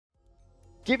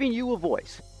giving you a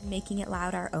voice. Making it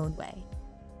loud our own way.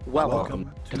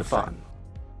 Welcome to the fun.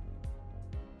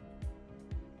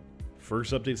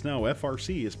 First Updates Now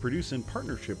FRC is produced in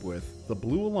partnership with the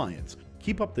Blue Alliance.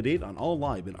 Keep up to date on all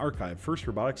live and archived FIRST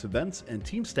Robotics events and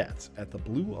team stats at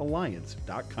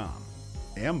thebluealliance.com.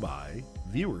 And by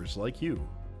viewers like you.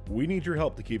 We need your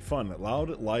help to keep fun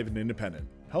loud, live, and independent.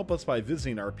 Help us by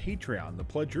visiting our Patreon to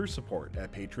pledge your support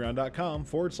at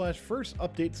patreon.com/First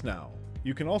Updates Now.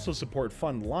 You can also support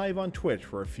fun live on Twitch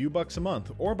for a few bucks a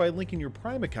month or by linking your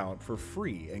Prime account for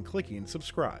free and clicking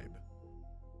subscribe.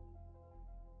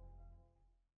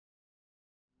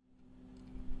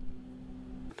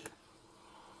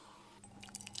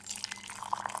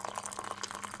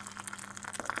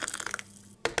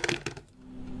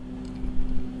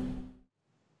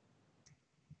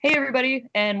 Hey everybody,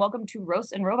 and welcome to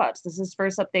Roast and Robots. This is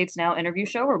First Updates Now interview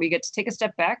show where we get to take a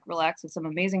step back, relax with some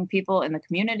amazing people in the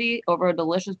community over a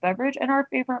delicious beverage and our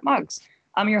favorite mugs.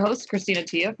 I'm your host, Christina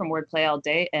Tia from Wordplay All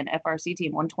Day and FRC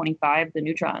Team 125, The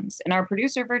Neutrons. And our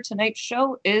producer for tonight's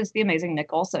show is the amazing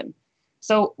Nick Olson.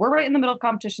 So we're right in the middle of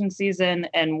competition season,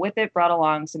 and with it brought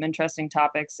along some interesting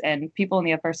topics and people in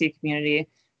the FRC community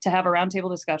to have a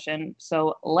roundtable discussion.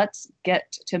 So let's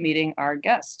get to meeting our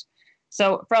guest.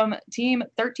 So from Team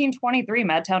 1323,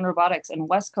 Madtown Robotics and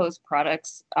West Coast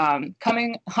Products,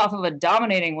 coming off of a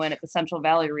dominating win at the Central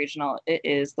Valley Regional, it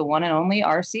is the one and only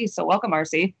RC. So welcome,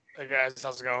 RC. Hey guys,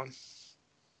 how's it going?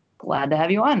 Glad to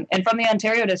have you on. And from the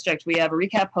Ontario District, we have a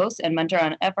recap host and mentor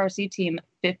on FRC Team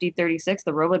 5036,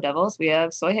 the Robo Devils. We have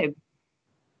Sohaib.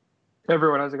 Hey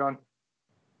everyone, how's it going?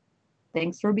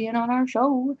 Thanks for being on our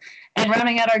show. And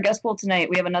rounding out our guest pool tonight,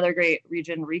 we have another great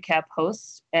region recap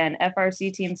host and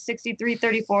FRC Team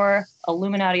 6334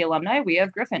 Illuminati alumni. We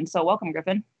have Griffin. So welcome,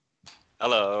 Griffin.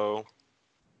 Hello.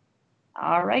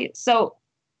 All right. So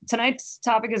tonight's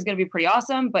topic is going to be pretty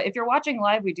awesome. But if you're watching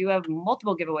live, we do have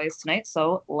multiple giveaways tonight.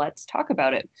 So let's talk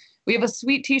about it. We have a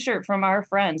sweet t-shirt from our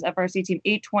friends, FRC Team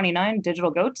 829 Digital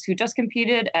Goats, who just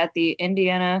competed at the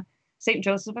Indiana St.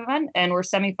 Joseph event and were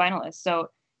semifinalists. So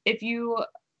if your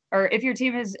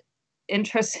team is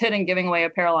interested in giving away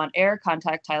apparel on air,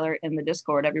 contact Tyler in the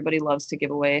Discord. Everybody loves to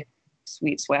give away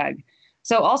sweet swag.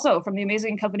 So also from the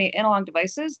amazing company Analog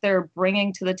Devices, they're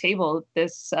bringing to the table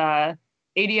this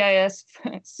ADIS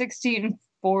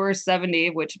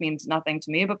 16470, which means nothing to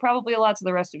me, but probably a lot to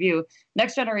the rest of you.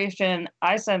 Next generation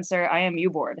iSensor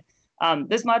IMU board.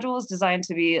 This module is designed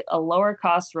to be a lower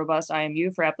cost, robust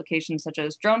IMU for applications such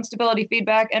as drone stability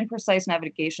feedback and precise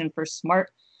navigation for smart,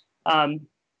 I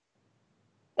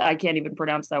can't even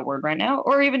pronounce that word right now,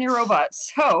 or even your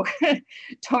robots. So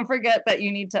don't forget that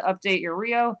you need to update your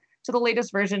Rio to the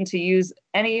latest version to use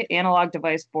any analog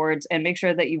device boards, and make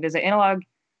sure that you visit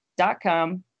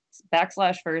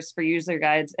analog.com/first for user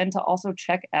guides and to also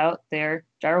check out their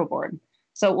gyro board.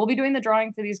 So we'll be doing the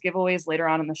drawing for these giveaways later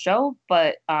on in the show,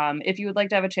 but if you would like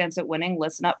to have a chance at winning,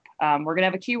 listen up. We're going to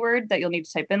have a keyword that you'll need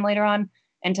to type in later on,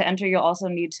 and to enter, you'll also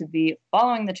need to be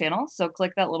following the channel, so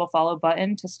click that little follow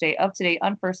button to stay up to date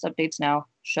on First Updates Now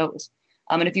shows.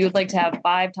 And if you would like to have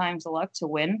 5 times the luck to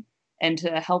win and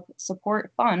to help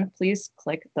support fun, please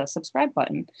click the subscribe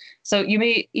button. So you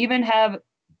may even have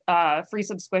free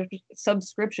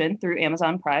subscription through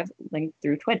Amazon Prime, linked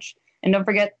through Twitch. And don't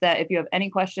forget that if you have any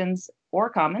questions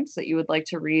or comments that you would like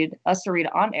to read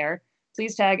on air,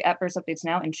 please tag at First Updates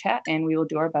Now in chat, and we will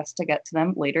do our best to get to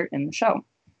them later in the show.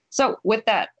 So with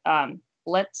that,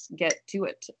 let's get to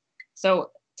it.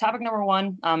 So topic number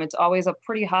 1, it's always a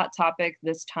pretty hot topic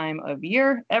this time of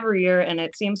year, every year, and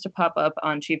it seems to pop up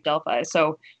on Chief Delphi.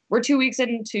 So we're 2 weeks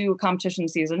into competition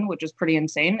season, which is pretty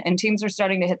insane, and teams are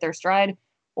starting to hit their stride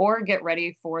or get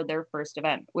ready for their first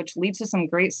event, which leads to some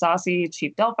great saucy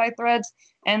Chief Delphi threads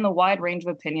and the wide range of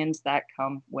opinions that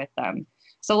come with them.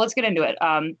 So let's get into it.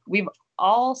 We've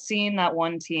all seen that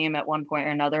one team at one point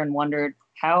or another and wondered,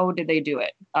 how did they do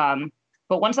it?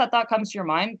 But once that thought comes to your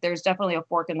mind, there's definitely a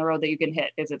fork in the road that you can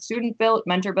hit. Is it student built,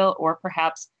 mentor built, or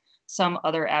perhaps some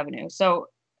other avenue? So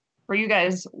for you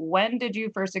guys, when did you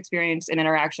first experience an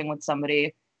interaction with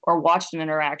somebody or watched an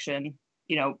interaction,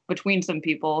 between some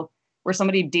people where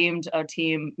somebody deemed a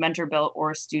team mentor built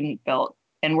or student built?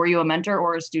 And were you a mentor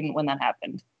or a student when that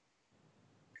happened?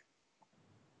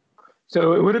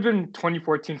 So it would have been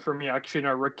 2014 for me, actually, in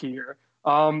our rookie year.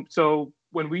 So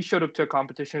when we showed up to a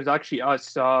competition, it was actually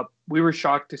us. We were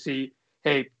shocked to see,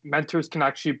 hey, mentors can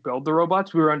actually build the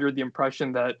robots. We were under the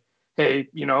impression that, hey,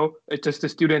 it's just the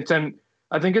students. And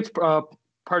I think it's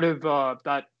part of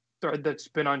that thread that's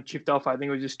been on Chief Delphi. I think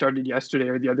it was just started yesterday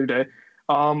or the other day,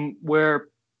 where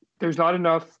there's not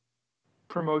enough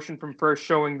promotion from FIRST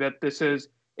showing that this is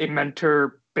a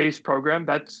mentor-based program.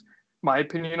 That's my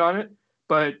opinion on it.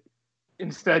 But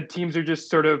instead, teams are just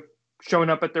sort of showing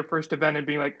up at their first event and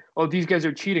being like, "Oh, these guys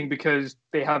are cheating because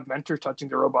they have mentors touching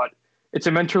the robot." It's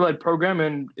a mentor-led program,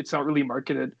 and it's not really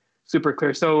marketed super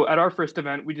clear. So at our first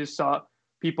event, we just saw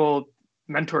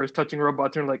mentors touching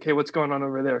robots, and like, "Hey, what's going on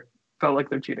over there?" Felt like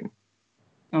they're cheating.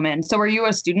 Oh man. So were you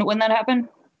a student when that happened?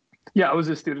 Yeah, I was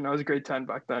a student. I was a grade 10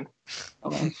 back then.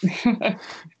 Okay.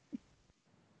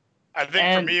 I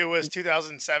think for me it was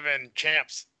 2007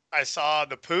 Champs. I saw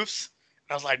the poofs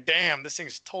and I was like, damn, this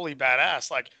thing's totally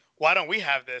badass. Like, why don't we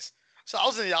have this? So I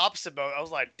was in the opposite boat. I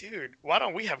was like, dude, why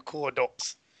don't we have cool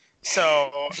adults?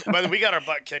 So, but we got our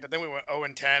butt kicked. I think we went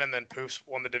 0-10, and then poofs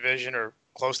won the division or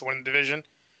close to winning the division.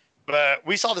 But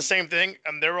we saw the same thing,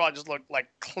 and they were all just looked like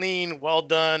clean, well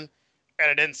done,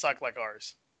 and it didn't suck like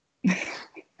ours.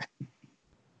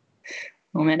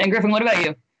 Oh man. And Griffin, what about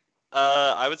you?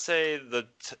 I would say that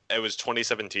it was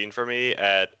 2017 for me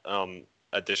at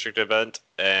a district event,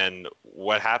 and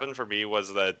what happened for me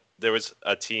was that there was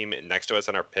a team next to us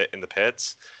in the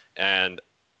pits, and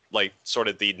like sort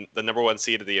of the number one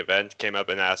seed of the event came up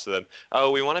and asked them,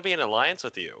 "Oh, we want to be in alliance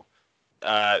with you,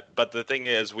 but the thing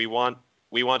is, we want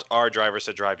our drivers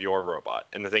to drive your robot."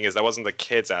 And the thing is, that wasn't the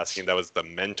kids asking, that was the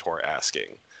mentor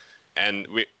asking, and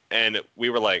we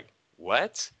were like,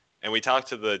 "What?" And we talked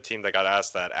to the team that got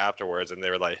asked that afterwards, and they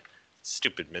were like,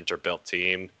 "Stupid mentor-built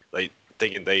team," like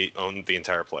thinking they owned the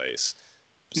entire place.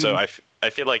 So I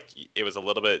feel like it was a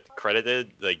little bit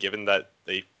credited, like given that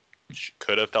they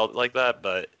could have felt like that,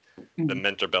 but the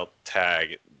mentor-built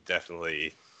tag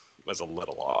definitely was a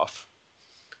little off.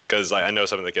 Because I know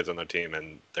some of the kids on their team,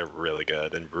 and they're really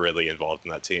good and really involved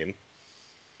in that team.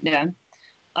 Yeah.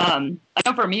 I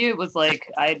know for me, it was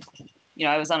like, I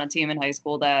was on a team in high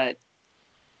school that,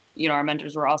 our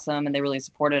mentors were awesome and they really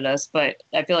supported us. But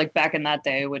I feel like back in that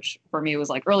day, which for me was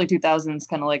like early 2000s,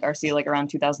 kind of like RC, like around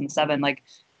 2007, like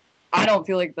I don't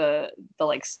feel like the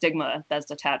like stigma that's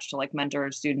attached to like mentor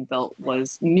or student built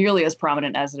was nearly as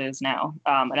prominent as it is now.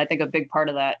 And I think a big part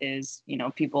of that is,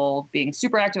 people being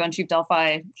super active on Cheap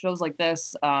Delphi, shows like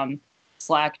this,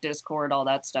 Slack, Discord, all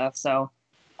that stuff. So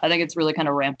I think it's really kind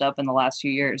of ramped up in the last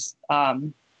few years. Now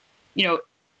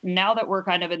that we're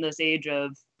kind of in this age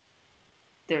of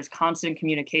there's constant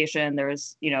communication,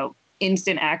 there's,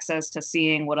 instant access to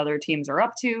seeing what other teams are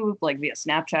up to, like via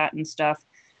Snapchat and stuff.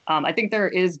 I think there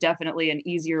is definitely an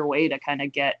easier way to kind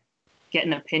of get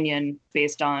an opinion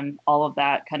based on all of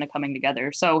that kind of coming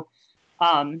together. So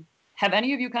have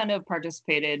any of you kind of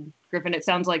participated? Griffin, it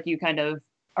sounds like you kind of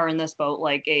are in this boat,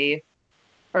 like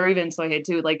or even Sohei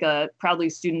too, like a proudly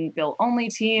student built only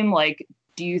team. Like,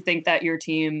 do you think that your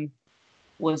team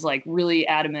was like really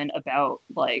adamant about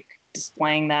like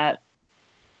displaying that?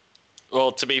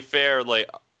 Well, to be fair, like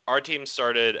our team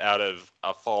started out of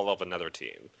a fall of another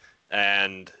team,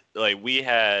 and like we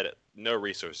had no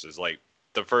resources. Like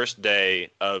the first day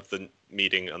of the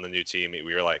meeting on the new team,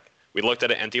 we were like, we looked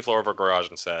at an empty floor of our garage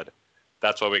and said,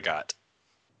 "That's what we got."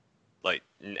 Like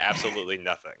absolutely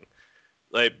nothing.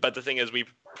 Like, but the thing is, we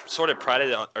sort of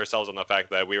prided ourselves on the fact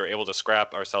that we were able to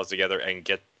scrap ourselves together and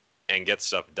get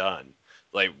stuff done.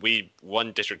 Like we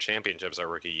won district championships our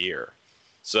rookie year.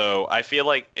 So I feel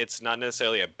like it's not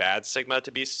necessarily a bad stigma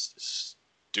to be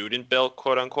student built,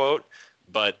 quote unquote,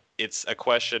 but it's a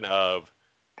question of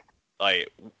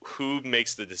like who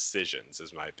makes the decisions,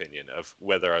 is my opinion, of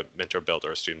whether a mentor built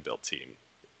or a student built team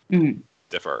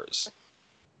differs.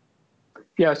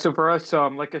 Yeah, so for us,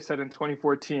 like I said, in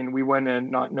 2014, we went in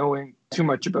not knowing too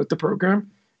much about the program,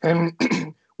 and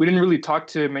we didn't really talk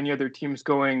to many other teams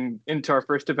going into our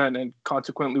first event, and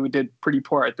consequently, we did pretty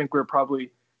poor. I think we were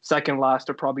probably second last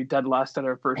or probably dead last at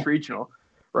our first regional,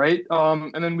 right?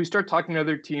 And then we start talking to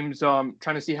other teams, trying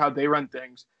to see how they run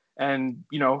things and,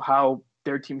 how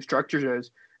their team structure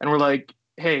is. And we're like,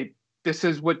 hey, this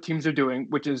is what teams are doing,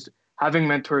 which is having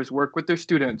mentors work with their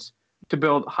students to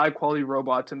build high quality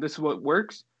robots. And this is what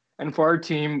works. And for our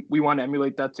team, we want to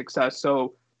emulate that success.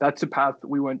 So that's the path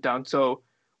we went down. So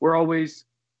we're always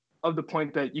of the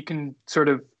point that you can sort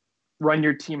of run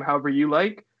your team however you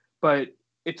like, but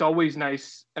it's always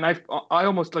nice. And I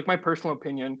almost, like, my personal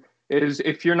opinion is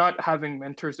if you're not having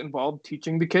mentors involved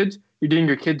teaching the kids, you're doing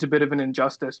your kids a bit of an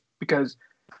injustice, because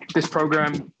this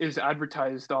program is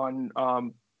advertised on,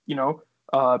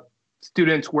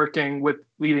 students working with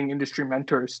leading industry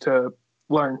mentors to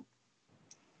learn.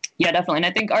 Yeah, definitely. And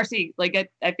I think RC,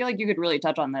 like, I feel like you could really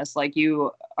touch on this. Like,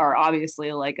 you are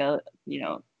obviously like a,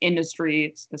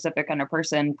 industry specific kind of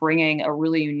person, bringing a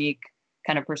really unique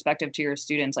kind of perspective to your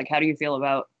students. Like, how do you feel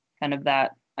about kind of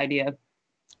that idea?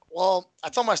 Well, I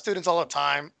tell my students all the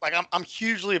time, like I'm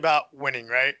hugely about winning,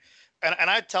 right? And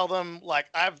I tell them, like,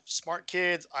 I have smart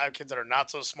kids, I have kids that are not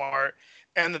so smart.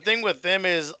 And the thing with them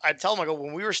is, I tell them, I go,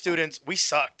 when we were students, we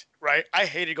sucked, right? I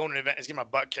hated going to an event and getting my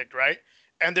butt kicked, right?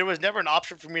 And there was never an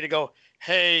option for me to go,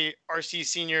 hey, RC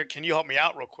senior, can you help me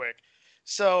out real quick?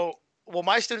 So what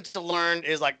my students have learned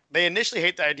is, like, they initially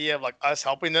hate the idea of, like, us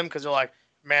helping them because they're like,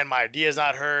 man, my idea is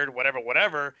not heard, whatever,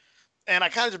 whatever. And I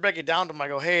kind of just break it down to them. I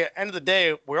go, hey, at the end of the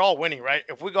day, we're all winning, right?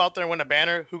 If we go out there and win a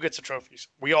banner, who gets the trophies?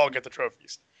 We all get the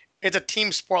trophies. It's a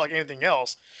team sport like anything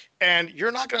else. And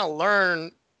you're not going to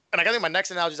learn. And I think my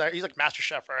next analogy is, like, he's like Master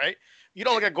Chef, right? You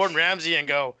don't look at Gordon Ramsay and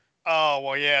go, oh,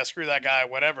 well, yeah, screw that guy,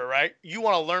 whatever, right? You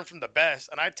want to learn from the best.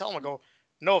 And I tell him, I go,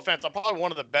 no offense, I'm probably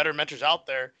one of the better mentors out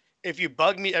there. If you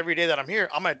bug me every day that I'm here,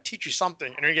 I'm going to teach you something,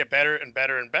 and you're going to get better and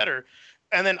better and better.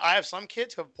 And then I have some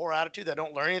kids who have poor attitude that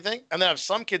don't learn anything. And then I have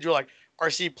some kids who are like,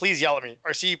 RC, please yell at me.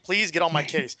 RC, please get on my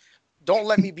case. Don't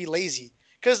let me be lazy.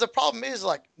 Because the problem is,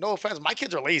 like, no offense, my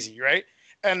kids are lazy, right?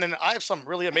 And then I have some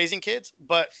really amazing kids,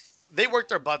 but they work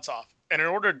their butts off. And in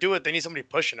order to do it, they need somebody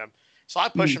pushing them. So I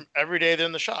push them every day they're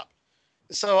in the shop.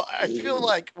 So I feel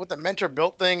like with the mentor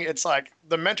built thing, it's like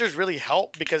the mentors really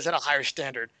help because at a higher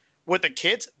standard. With the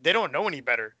kids, they don't know any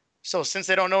better. So since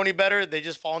they don't know any better, they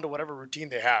just fall into whatever routine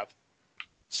they have.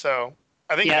 So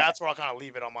I think that's where I'll kind of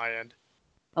leave it on my end.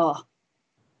 Oh,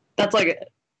 that's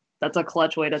a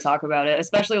clutch way to talk about it,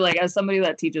 especially like as somebody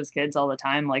that teaches kids all the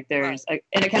time. Like there's an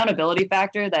accountability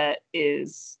factor that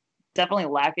is definitely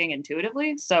lacking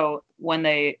intuitively. So when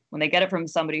they get it from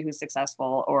somebody who's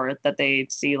successful or that they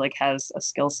see like has a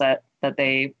skill set that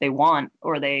they want,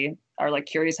 or they are like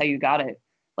curious how you got it,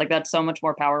 like that's so much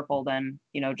more powerful than,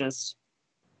 just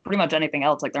pretty much anything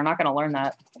else. Like they're not going to learn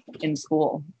that in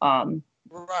school.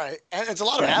 Right. And it's a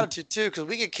lot of attitude too, because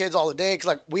we get kids all the day. Because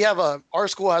like we have our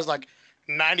school has like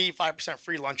 95%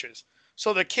 free lunches.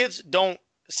 So the kids don't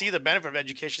see the benefit of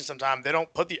education sometimes. They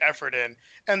don't put the effort in,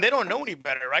 and they don't know any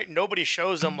better, right? Nobody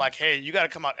shows them like, hey, you got to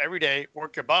come out every day,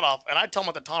 work your butt off. And I tell them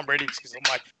at the Tom Brady excuse, I'm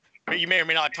like, you may or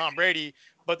may not like Tom Brady,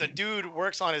 but the dude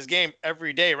works on his game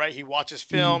every day, right? He watches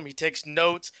film, he takes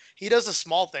notes, he does the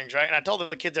small things, right? And I tell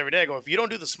the kids every day, I go, if you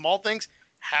don't do the small things,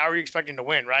 how are you expecting to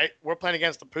win, right? We're playing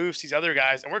against the Poofs, these other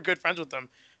guys, and we're good friends with them,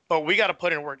 but we got to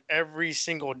put in work every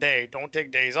single day. Don't take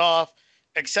days off,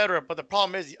 etc. But the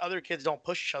problem is the other kids don't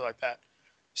push each other like that.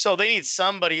 So they need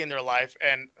somebody in their life,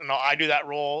 and I do that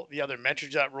role. The other mentors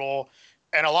do that role,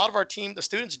 and a lot of our team, the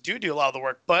students do a lot of the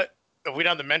work. But if we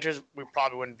don't have the mentors, we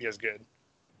probably wouldn't be as good.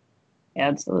 Yeah,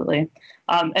 absolutely.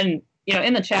 And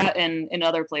in the chat and in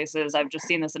other places, I've just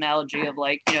seen this analogy of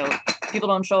like, people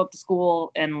don't show up to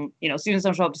school, and students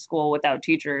don't show up to school without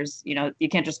teachers. You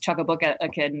can't just chuck a book at a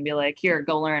kid and be like, here,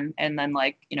 go learn, and then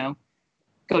like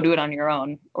go do it on your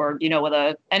own. Or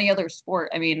with any other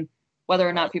sport. I mean, whether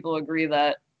or not people agree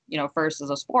that FRC is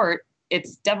a sport,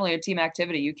 it's definitely a team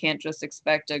activity. You can't just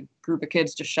expect a group of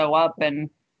kids to show up, and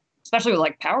especially with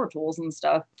like power tools and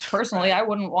stuff. Personally, I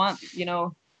wouldn't want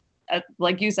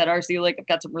like you said, RC, like I've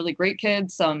got some really great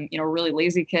kids, some really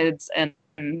lazy kids, and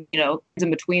kids in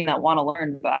between that want to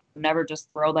learn, but never just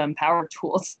throw them power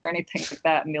tools or anything like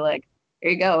that and be like,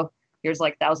 here you go, here's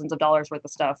like thousands of dollars worth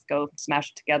of stuff, go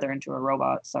smash it together into a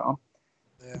robot. So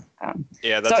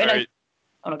that's very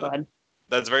go ahead.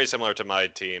 That's very similar to my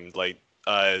team. Like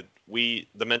the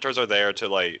mentors are there to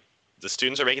like, the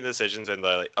students are making decisions, and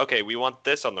they're like, okay, we want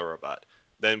this on the robot.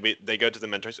 Then they go to the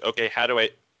mentors, okay, how do I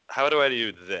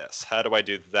do this? How do I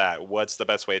do that? What's the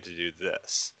best way to do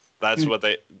this? That's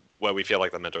what we feel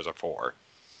like the mentors are for.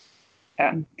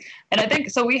 Yeah. And I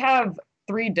think, so we have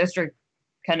 3 district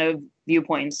kind of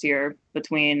viewpoints here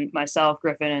between myself,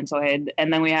 Griffin, and Sohaid.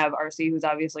 And then we have RC, who's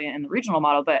obviously in the regional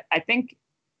model. But I think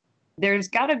there's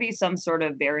got to be some sort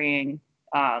of varying,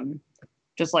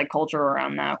 just like culture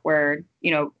around that, where,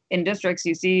 in districts,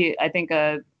 you see, I think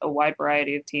a wide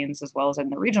variety of teams as well as in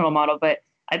the regional model. But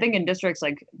I think in districts,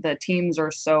 like the teams are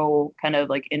so kind of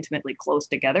like intimately close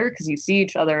together because you see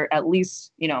each other at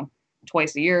least,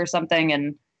 twice a year or something.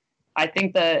 And I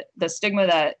think the stigma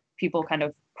that people kind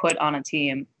of put on a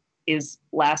team is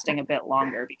lasting a bit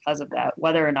longer because of that,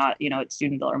 whether or not, it's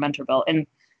student built or mentor built. And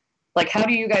like, how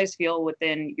do you guys feel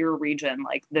within your region,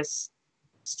 like this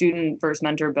student versus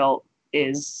mentor built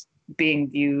is being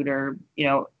viewed, or,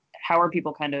 how are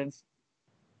people kind of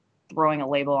throwing a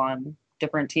label on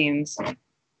different teams?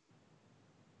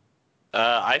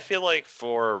 I feel like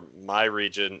for my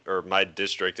region or my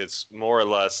district, it's more or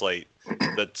less like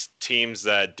the teams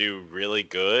that do really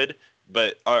good,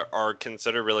 but are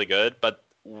considered really good. But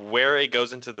where it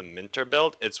goes into the mentor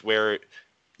build, it's where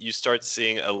you start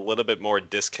seeing a little bit more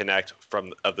disconnect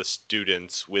of the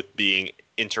students with being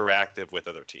interactive with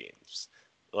other teams.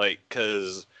 Like,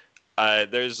 because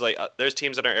There's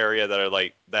teams in our area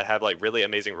that have like really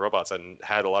amazing robots and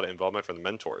had a lot of involvement from the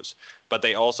mentors, but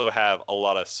they also have a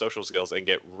lot of social skills and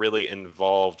get really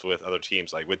involved with other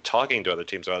teams, like with talking to other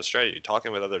teams about strategy,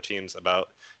 talking with other teams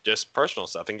about just personal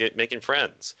stuff and making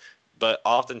friends. But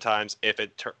oftentimes, if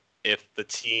the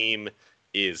team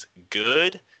is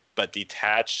good but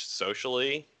detached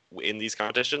socially in these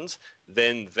competitions,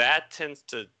 then that tends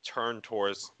to turn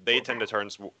towards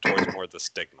more the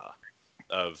stigma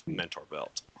of mentor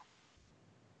built.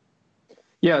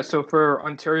 Yeah, so for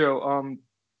Ontario,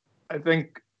 I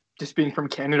think just being from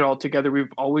Canada altogether,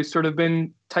 we've always sort of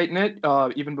been tight-knit,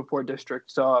 even before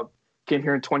districts came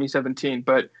here in 2017.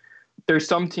 But there's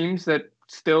some teams that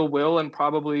still will, and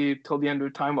probably till the end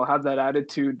of time will have that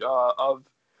attitude of,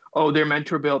 oh, they're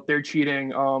mentor built, they're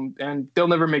cheating, and they'll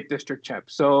never make district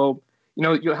champs. So,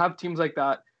 you'll have teams like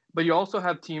that, but you also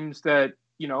have teams that,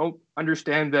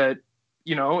 understand that,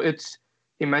 it's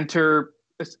a mentor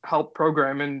help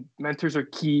program, and mentors are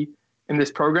key in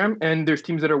this program. And there's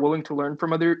teams that are willing to learn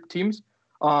from other teams.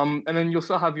 And then you'll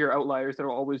still have your outliers that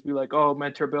will always be like, oh,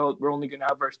 mentor built, we're only going to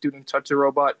have our students touch a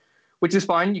robot, which is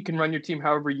fine. You can run your team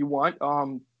however you want.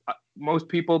 Most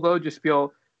people, though, just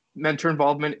feel mentor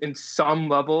involvement in some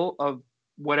level of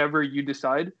whatever you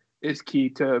decide is key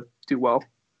to do well.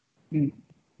 Maybe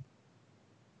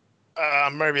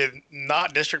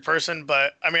not district person,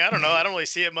 but I mean, I don't know. I don't really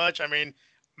see it much. I mean,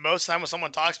 most of the time when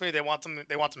someone talks to me, they want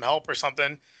some help or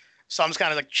something. So I'm just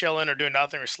kind of like chilling or doing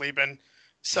nothing or sleeping.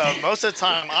 So most of the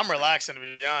time I'm relaxing, to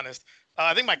be honest.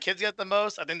 I think my kids get the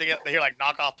most. I think they hear like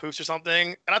knockoff poofs or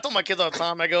something. And I told my kids all the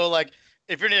time, I go like,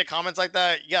 if you're gonna get comments like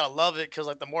that, you gotta love it, because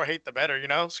like the more hate, the better.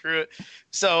 Screw it.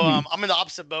 So I'm in the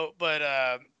opposite boat, but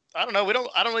I don't know.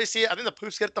 I don't really see it. I think the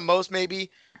poofs get it the most,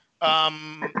 maybe. I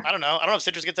don't know. I don't know if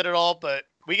Citrus gets it at all, but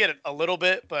we get it a little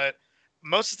bit. But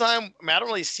most of the time, I mean, I don't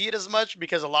really see it as much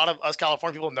because a lot of us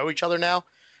California people know each other now.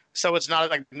 So it's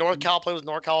not like North Cal plays with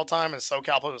North Cal all the time and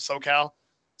SoCal plays with SoCal.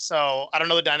 So I don't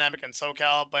know the dynamic in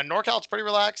SoCal, but in NorCal it's pretty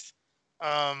relaxed.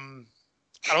 I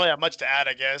don't really have much to add,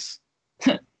 I guess.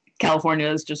 California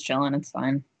is just chilling. It's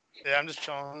fine. Yeah, I'm just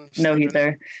chilling. No heat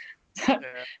there. Yeah.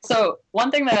 So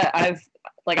one thing that I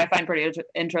find pretty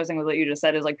interesting with what you just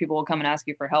said is like people will come and ask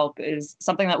you for help is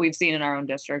something that we've seen in our own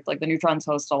district. Like the Neutrons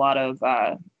host a lot of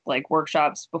like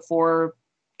workshops before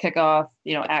kickoff,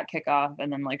 at kickoff,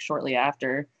 and then like shortly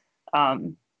after.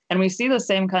 And we see the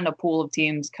same kind of pool of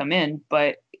teams come in,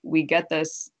 but we get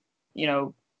this,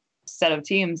 set of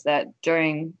teams that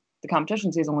during the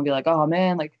competition season will be like, oh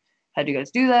man, like how'd you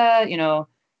guys do that?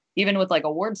 Even with like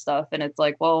award stuff. And it's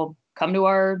like, well, come to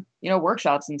our,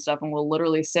 workshops and stuff, and we'll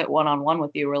literally sit one-on-one with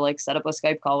you, or like set up a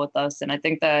Skype call with us. And I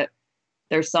think that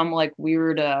there's some like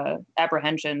weird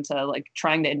apprehension to like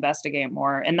trying to investigate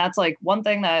more. And that's like one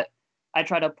thing that I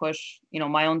try to push,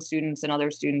 my own students and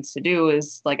other students to do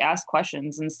is like ask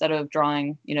questions instead of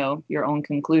drawing, your own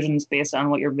conclusions based on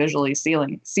what you're visually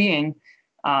seeing.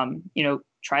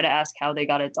 Try to ask how they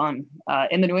got it done.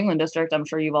 In the New England district, I'm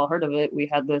sure you've all heard of it. We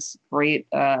had this great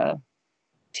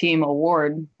team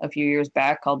award a few years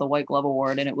back called the White Glove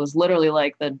Award. And it was literally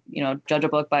like the, judge a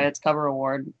book by its cover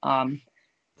award,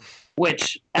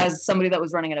 which as somebody that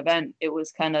was running an event, it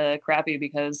was kind of crappy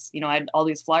because, I had all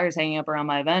these flyers hanging up around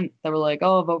my event that were like,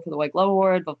 oh, vote for the White Glove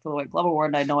Award, vote for the White Glove Award.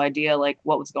 And I had no idea like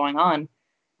what was going on.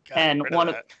 And one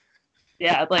of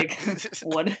like,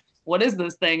 what is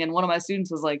this thing? And one of my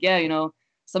students was like, yeah,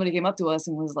 somebody came up to us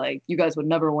and was like, you guys would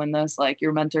never win this. Like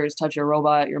your mentors touch your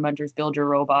robot, your mentors build your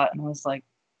robot. And I was like,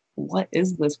 what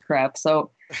is this crap?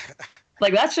 So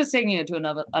like, that's just taking it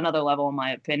to another level, in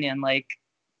my opinion, like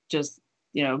just,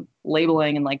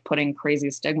 labeling and like putting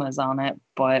crazy stigmas on it.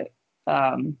 But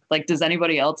like, does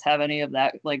anybody else have any of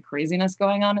that like craziness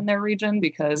going on in their region?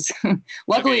 Because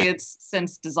luckily it's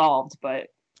since dissolved, but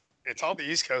it's all the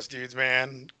East Coast dudes,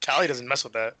 man. Cali doesn't mess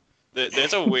with that.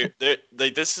 There's a weird, there's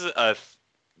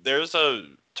a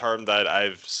term that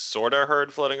I've sort of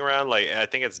heard floating around. Like, I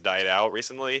think it's died out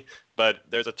recently, but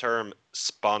there's a term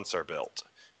sponsor built,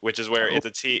 which is where it's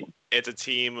a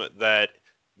team that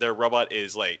their robot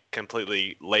is like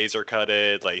completely laser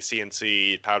cutted, like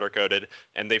CNC powder coated,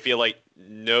 and they feel like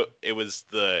it was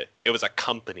a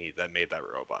company that made that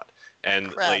robot.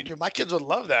 And crap, like, dude, my kids would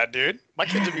love that, dude. My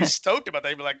kids would be stoked about that.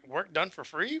 They'd be like, work done for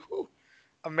free? Whew.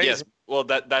 Amazing. Yes, well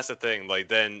that's the thing. Like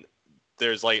then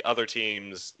there's like other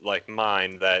teams like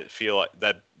mine that feel like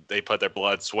that they put their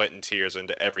blood, sweat, and tears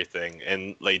into everything,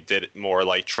 and they did it more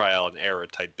like trial and error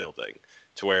type building,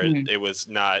 to where it was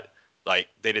not like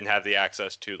they didn't have the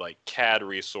access to like CAD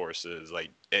resources, like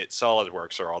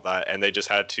SolidWorks or all that, and they just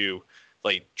had to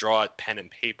like draw it pen and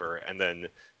paper and then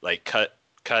like cut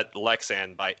cut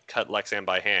Lexan by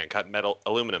hand, cut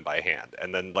aluminum by hand,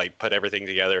 and then like put everything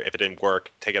together. If it didn't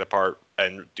work, take it apart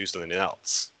and do something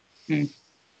else.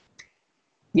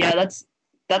 Yeah,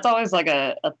 that's always like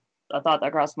a thought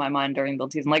that crossed my mind during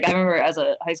build season. Like I remember as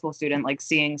a high school student, like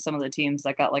seeing some of the teams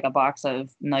that got like a box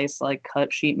of nice like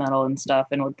cut sheet metal and stuff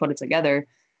and would put it together.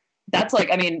 That's like,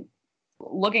 I mean,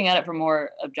 looking at it from a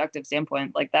more objective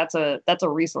standpoint, like that's a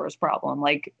resource problem.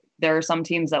 Like there are some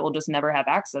teams that will just never have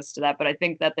access to that. But I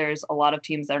think that there's a lot of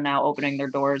teams that are now opening their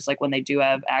doors, like when they do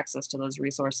have access to those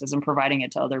resources and providing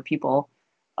it to other people.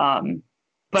 But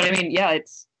I mean, yeah,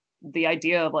 it's the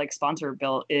idea of like sponsor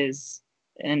built is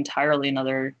entirely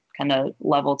another kind of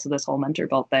level to this whole mentor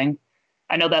built thing.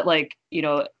 I know that like, you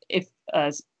know, if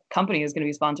a company is going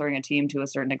to be sponsoring a team to a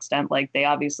certain extent, like they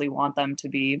obviously want them to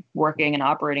be working and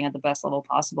operating at the best level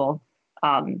possible.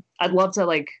 I'd love to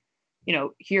like, you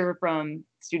know, hear from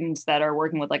students that are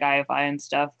working with like IFI and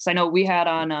stuff. So I know we had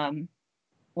on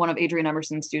one of Adrian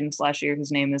Emerson's students last year,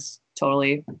 whose name is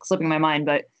totally slipping my mind,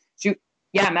 but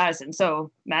Madison. So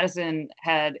Madison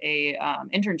had a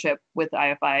internship with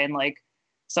IFI, and like,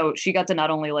 so she got to not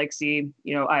only like see,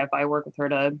 you know, IFI work with her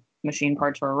to machine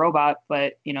parts for a robot,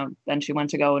 but, you know, then she went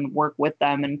to go and work with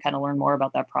them and kind of learn more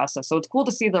about that process. So it's cool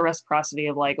to see the reciprocity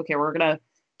of like, okay, we're going to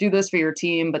do this for your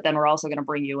team, but then we're also going to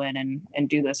bring you in and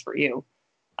do this for you.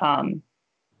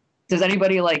 Does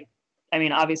anybody like, I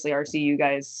mean, obviously RC, you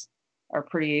guys are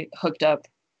pretty hooked up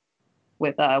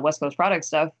with West Coast product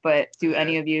stuff, but do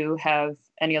any of you have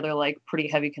any other like pretty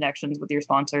heavy connections with your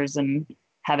sponsors and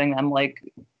having them like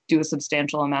do a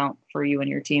substantial amount for you and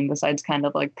your team besides kind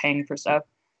of like paying for stuff?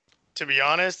 To be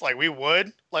honest, like we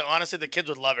would, like honestly, the kids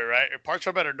would love it, right? If parts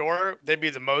were at our door, they'd be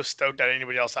the most stoked at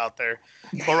anybody else out there.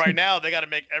 But right now, they got to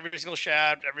make every single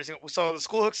shaft, so the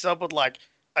school hooks up with like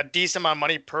a decent amount of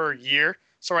money per year.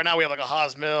 So right now we have like a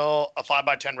Haas mill, a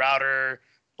 5x10 router,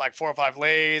 like 4 or 5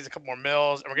 lathes, a couple more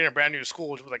mills, and we're getting a brand new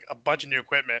school with like a bunch of new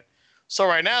equipment. So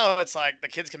right now it's like the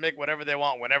kids can make whatever they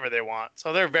want whenever they want.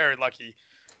 So they're very lucky.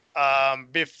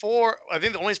 Before, I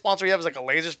think the only sponsor we have is like a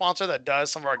laser sponsor that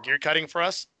does some of our gear cutting for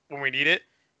us when we need it.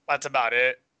 That's about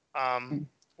it.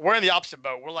 We're in the opposite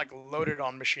boat. We're like loaded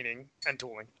on machining and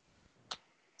tooling.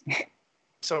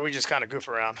 So we just kind of goof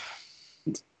around.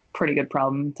 It's a pretty good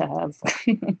problem to have.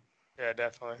 Yeah,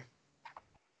 definitely.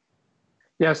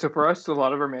 Yeah, so for us, a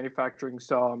lot of our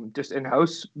manufacturing's just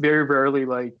in-house. Very rarely,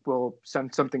 like, we'll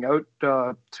send something out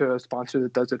to a sponsor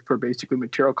that does it for basically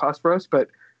material cost for us, but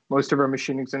most of our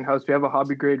machining's in-house. We have a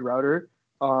hobby-grade router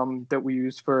that we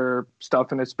use for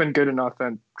stuff, and it's been good enough,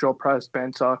 and drill press,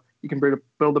 bandsaw, you can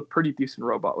build a pretty decent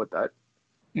robot with that.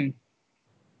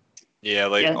 Yeah,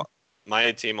 like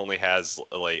my team only has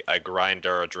like a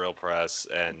grinder, a drill press,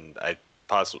 and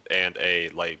a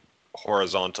like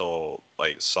horizontal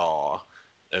like saw.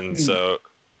 And so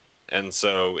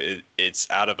it's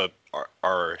out of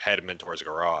our head mentor's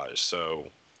garage, so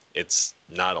it's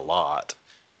not a lot,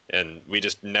 and we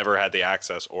just never had the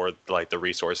access or like the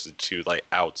resources to like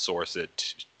outsource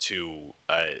it to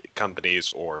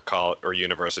companies or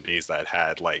universities that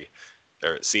had like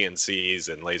their CNCs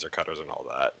and laser cutters and all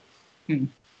that.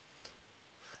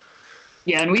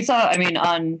 Yeah, and we saw, I mean,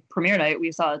 on premiere night,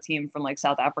 we saw a team from like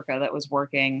South Africa that was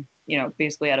working, you know,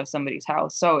 basically out of somebody's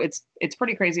house. So it's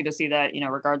pretty crazy to see that, you know,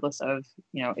 regardless of,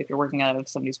 you know, if you're working out of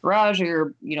somebody's garage or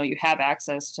you're, you know, you have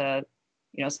access to,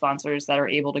 you know, sponsors that are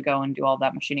able to go and do all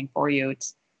that machining for you.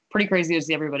 It's pretty crazy to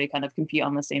see everybody kind of compete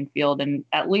on the same field and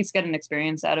at least get an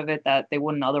experience out of it that they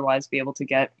wouldn't otherwise be able to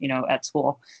get, you know, at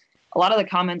school. A lot of the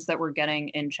comments that we're getting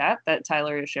in chat that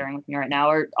Tyler is sharing with me right now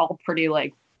are all pretty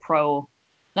like pro,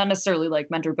 not necessarily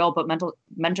like mentor build, but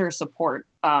mentor support.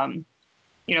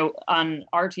 You know, on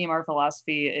our team, our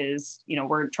philosophy is, you know,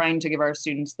 we're trying to give our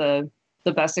students the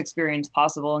best experience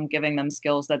possible and giving them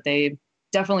skills that they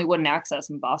definitely wouldn't access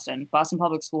in Boston. Boston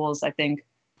Public Schools, I think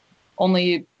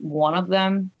only one of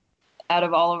them out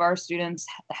of all of our students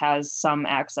has some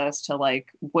access to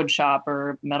like wood shop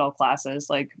or metal classes.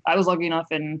 Like I was lucky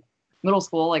enough in middle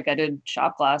school, like I did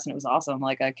shop class and it was awesome.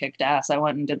 Like I kicked ass. I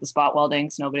went and did the spot welding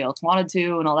so nobody else wanted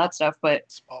to and all that stuff.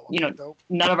 But, you know,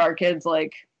 none of our kids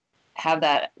like have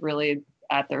that really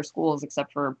at their schools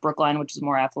except for Brookline, which is a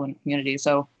more affluent community.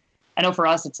 So I know for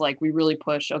us, it's like we really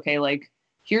push, okay, like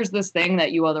here's this thing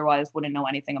that you otherwise wouldn't know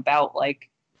anything about. Like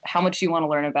how much you want to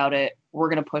learn about it. We're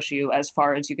going to push you as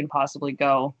far as you can possibly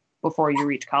go before you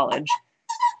reach college.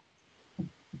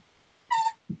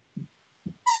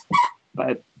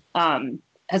 But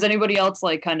has anybody else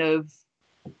like kind of,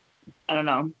 I don't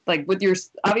know, like with your,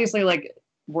 obviously like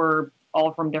we're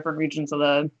all from different regions of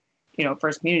the, you know,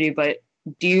 first community, but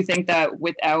do you think that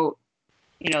without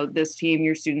this team,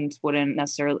 your students wouldn't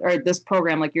necessarily, or this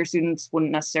program, like your students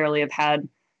wouldn't necessarily have had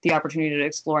the opportunity to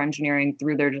explore engineering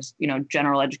through their just,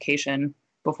 general education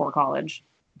before college.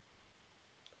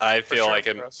 I feel like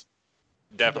it Chris.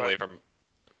 definitely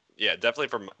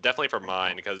definitely for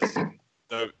mine, because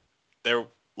there,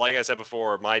 like I said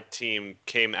before, my team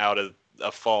came out of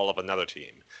a fall of another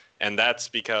team. And that's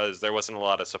because there wasn't a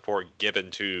lot of support given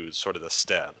to sort of the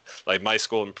STEM. Like my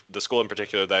school, the school in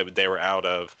particular that they were out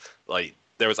of, like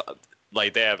there was,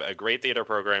 like they have a great theater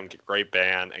program, great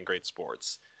band, and great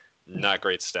sports. Not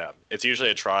great STEM. It's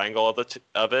usually a triangle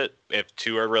of it. If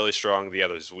two are really strong, the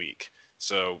other's weak.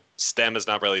 So STEM is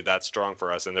not really that strong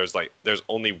for us. And there's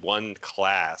only one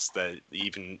class that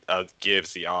even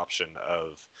gives the option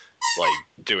of like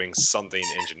doing something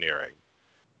engineering.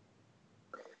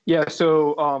 Yeah,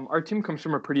 so our team comes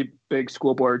from a pretty big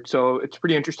school board, so it's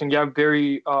pretty interesting. You have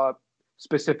very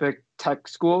specific tech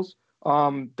schools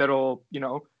that'll,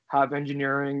 have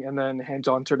engineering and then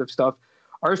hands-on sort of stuff.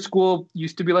 Our school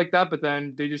used to be like that, but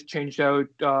then they just changed out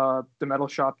the metal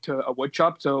shop to a wood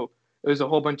shop, so it was a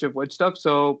whole bunch of wood stuff.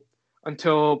 So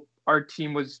until our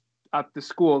team was at the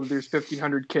school, there's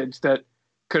 1,500 kids that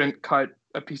couldn't cut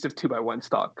a piece of 2x1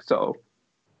 stock, so...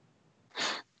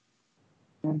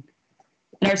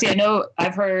 Narcy, I know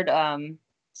I've heard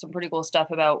some pretty cool stuff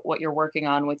about what you're working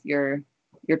on with your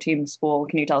team school.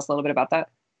 Can you tell us a little bit about that?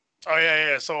 Oh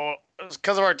yeah. So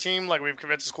because of our team, like we've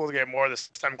convinced the school to get more of the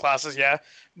STEM classes, yeah.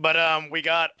 But we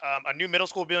got a new middle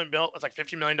school being built. It's like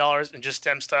 $50 million in just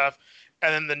STEM stuff,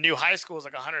 and then the new high school is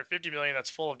like $150 million. That's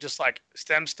full of just like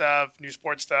STEM stuff, new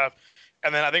sports stuff.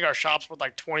 And then I think our shop's worth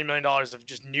like $20 million of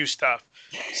just new stuff.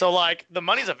 So like the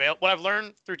money's available. What I've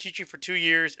learned through teaching for 2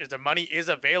 years is the money is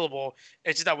available.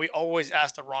 It's just that we always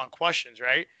ask the wrong questions,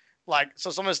 right? Like,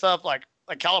 so some of the stuff like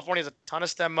California has a ton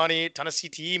of STEM money, a ton of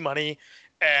CTE money.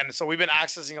 And so we've been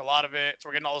accessing a lot of it. So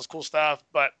we're getting all this cool stuff,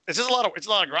 but it's just a lot of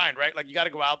grind, right? Like you got to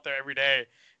go out there every day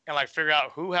and like figure out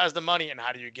who has the money and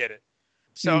how do you get it.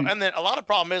 So, and then a lot of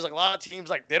problem is like a lot of teams,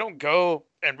 like they don't go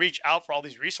and reach out for all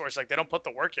these resources. Like they don't put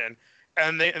the work in.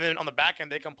 And then on the back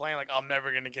end, they complain like, I'm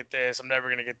never going to get this. I'm never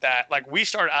going to get that. Like we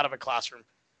started out of a classroom.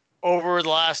 Over the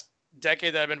last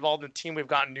decade that I've been involved in the team, we've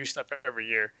gotten new stuff every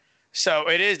year. So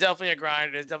it is definitely a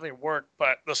grind. It is definitely work,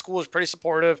 but the school is pretty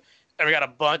supportive and we got a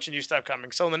bunch of new stuff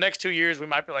coming. So in the next 2 years, we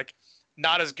might be like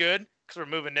not as good because we're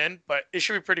moving in, but it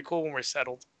should be pretty cool when we're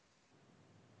settled.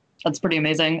 That's pretty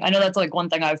amazing. I know that's like one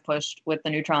thing I've pushed with the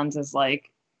Neutrons is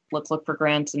like, let's look for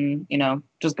grants and,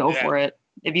 just go for it.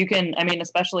 If you can, I mean,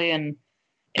 especially in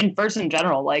FIRST in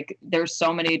general, like there's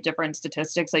so many different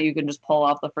statistics that you can just pull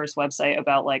off the FIRST website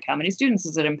about like how many students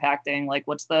is it impacting? Like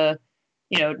what's the,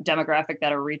 demographic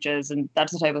that it reaches? And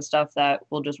that's the type of stuff that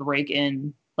will just rake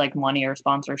in like money or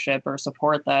sponsorship or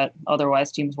support that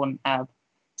otherwise teams wouldn't have.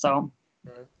 So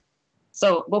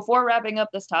before wrapping up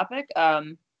this topic,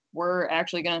 we're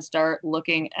actually going to start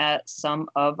looking at some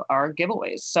of our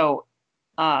giveaways. So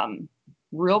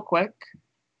real quick,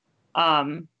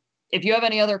 if you have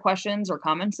any other questions or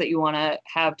comments that you want to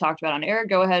have talked about on air,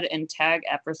 go ahead and tag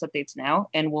at FIRST Updates Now,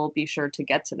 and we'll be sure to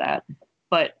get to that.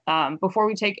 But before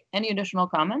we take any additional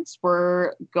comments,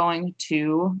 we're going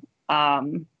to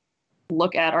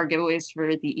look at our giveaways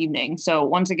for the evening. So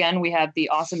once again, we have the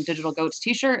awesome Digital Goats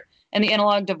t-shirt and the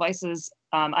Analog Devices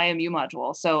IMU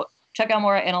module. So check out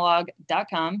more at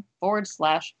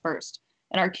analog.com/first.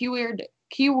 And our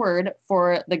keyword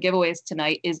for the giveaways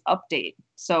tonight is update.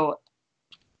 So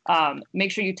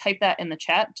make sure you type that in the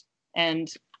chat and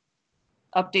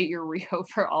update your RIO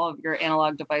for all of your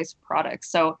analog device products.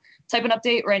 So type an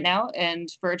update right now and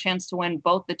for a chance to win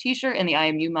both the t-shirt and the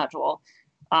IMU module.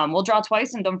 We'll draw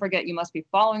twice, and don't forget you must be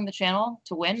following the channel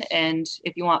to win. And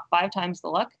if you want 5 times the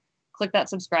luck, click that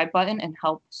subscribe button and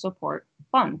help support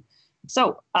fun.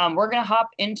 So we're going to hop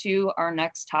into our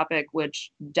next topic,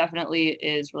 which definitely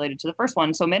is related to the first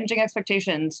one. So managing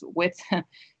expectations with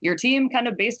your team kind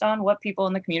of based on what people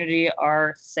in the community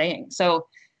are saying. So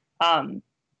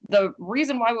the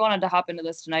reason why we wanted to hop into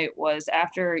this tonight was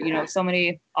after, so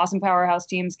many awesome powerhouse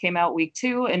teams came out week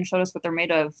 2 and showed us what they're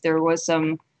made of. There was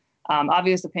some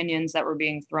obvious opinions that were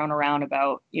being thrown around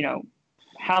about,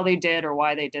 how they did or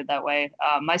why they did that way.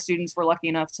 My students were lucky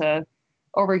enough to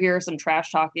overhear some trash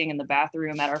talking in the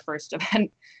bathroom at our first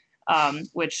event,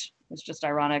 which is just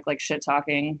ironic, like shit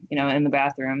talking, in the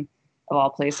bathroom of all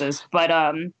places.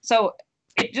 But so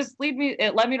it just led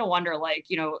me to wonder, like,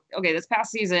 okay, this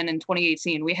past season in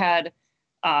 2018, we had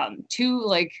 2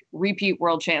 like repeat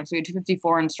world champs. We had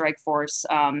 254 in Strike Force,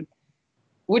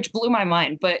 which blew my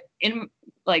mind. But in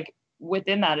like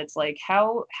within that, it's like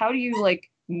how do you like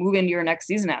move into your next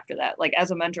season after that? Like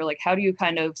as a mentor, like how do you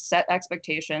kind of set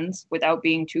expectations without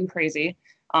being too crazy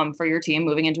for your team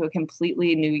moving into a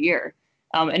completely new year?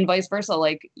 And vice versa,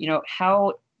 like,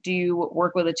 how do you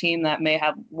work with a team that may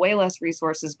have way less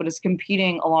resources, but is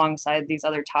competing alongside these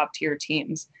other top tier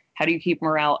teams? How do you keep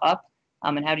morale up?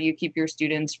 And how do you keep your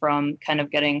students from kind of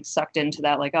getting sucked into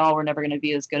that, like, oh, we're never going to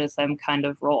be as good as them kind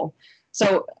of role?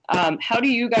 So how do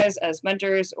you guys as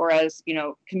mentors or as,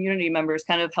 community members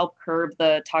kind of help curb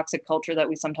the toxic culture that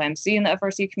we sometimes see in the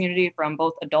FRC community from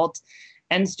both adults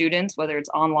and students, whether it's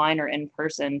online or in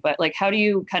person? But like, how do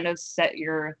you kind of set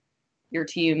your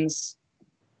team's,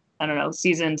 I don't know,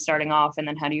 season starting off, and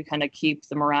then how do you kind of keep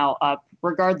the morale up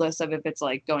regardless of if it's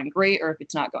like going great or if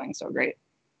it's not going so great?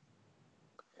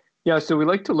 Yeah, so we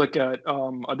like to look at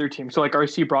other teams. So like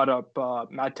RC brought up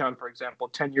Madtown, for example,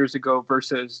 10 years ago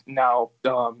versus now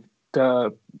the,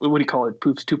 what do you call it,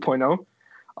 Poops 2.0.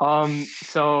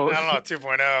 So I don't know,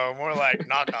 2.0, more like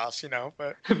knockoffs,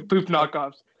 but Poop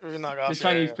knockoffs. Knockoffs, The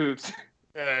Chinese poops.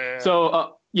 Yeah.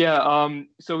 So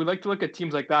so we like to look at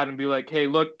teams like that and be like, hey,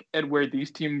 look at where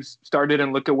these teams started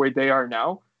and look at where they are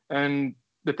now. And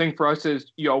the thing for us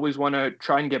is you always want to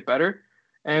try and get better.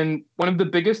 And one of the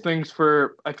biggest things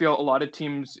for, I feel, a lot of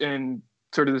teams in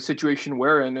sort of the situation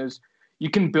we're in is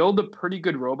you can build a pretty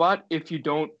good robot if you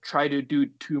don't try to do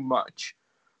too much,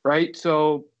 right?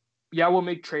 So yeah, we'll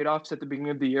make trade-offs at the beginning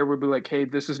of the year. We'll be like, hey,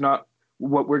 this is not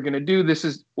what we're going to do. This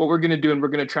is what we're going to do, and we're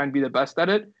going to try and be the best at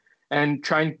it and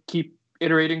try and keep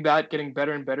iterating that, getting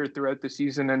better and better throughout the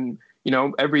season. And,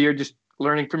 every year just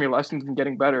learning from your lessons and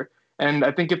getting better. And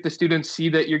I think if the students see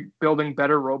that you're building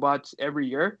better robots every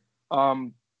year,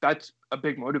 that's a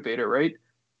big motivator, right?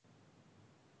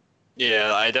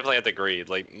 Yeah, I definitely have to agree.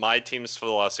 Like my team's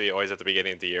philosophy always at the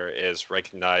beginning of the year is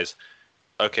recognize,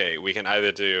 okay, we can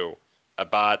either do a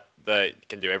bot that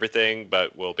can do everything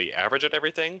but will be average at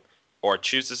everything, or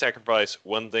choose to sacrifice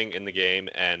one thing in the game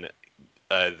and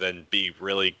then be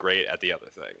really great at the other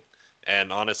thing.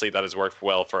 And honestly, that has worked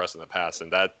well for us in the past,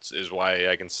 and that is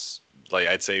why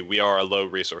I'd say we are a low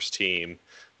resource team,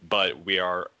 but we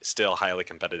are still highly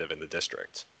competitive in the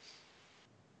district.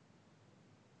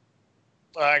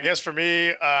 I guess for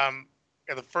me,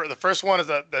 the first one is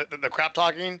the crap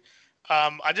talking.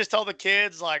 I just tell the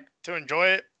kids like to enjoy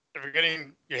it. If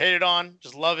you're hated on,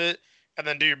 just love it, and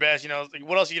then do your best.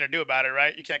 What else are you gonna do about it,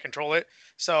 right? You can't control it.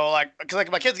 So because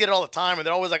my kids get it all the time, and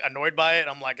they're always like annoyed by it.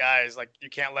 I'm like, guys, like you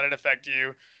can't let it affect you.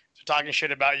 If they're talking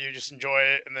shit about you, just enjoy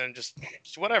it, and then just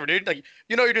whatever, dude. Like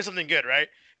you're doing something good, right?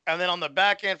 And then on the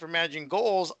back end for managing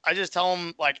goals, I just tell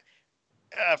them like,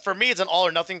 for me, it's an all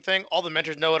or nothing thing. All the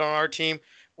mentors know it on our team.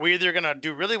 We're either going to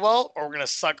do really well or we're going to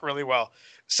suck really well.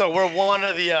 So we're one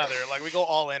or the other. Like we go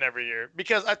all in every year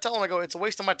because I tell them, it's a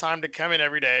waste of my time to come in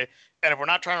every day. And if we're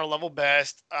not trying to level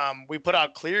best, we put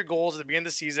out clear goals at the beginning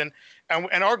of the season.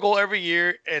 And our goal every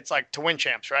year, it's like to win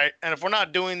champs, right? And if we're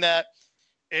not doing that,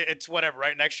 it's whatever,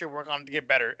 right? Next year, we're going to get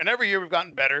better. And every year we've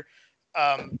gotten better.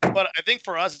 But I think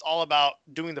for us, it's all about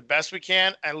doing the best we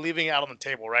can and leaving it out on the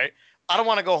table, right? I don't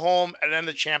want to go home at the end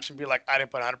of the champs and be like, I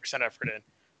didn't put 100% effort in.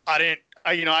 I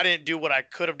didn't do what I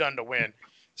could have done to win.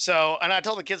 So, and I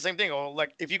tell the kids the same thing.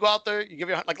 Like, if you go out there, you give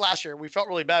like last year, we felt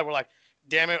really bad. We're like,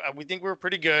 damn it, we think we were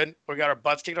pretty good. We got our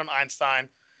butts kicked on Einstein.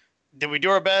 Did we do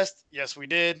our best? Yes, we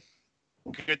did.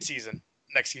 Good season.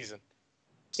 Next season.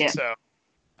 Yeah. So,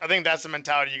 I think that's the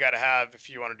mentality you got to have if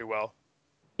you want to do well.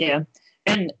 Yeah.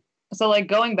 And so, like,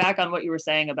 going back on what you were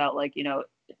saying about, like,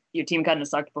 your team kind of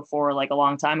sucked before, like, a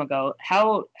long time ago.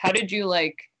 How did you,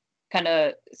 like, kind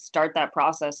of start that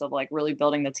process of, like, really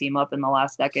building the team up in the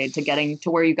last decade to getting to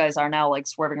where you guys are now, like,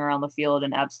 swerving around the field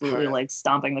and absolutely, like,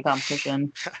 stomping the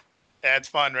competition? Yeah, it's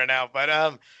fun right now.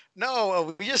 But,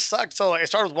 no, we just sucked. So, like, I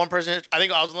started with one person. I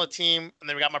think I was on the team, and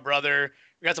then we got my brother.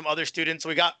 We got some other students. So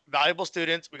we got valuable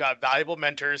students. We got valuable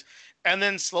mentors. And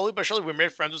then slowly but surely, we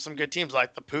made friends with some good teams.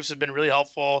 Like the Poofs have been really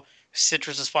helpful.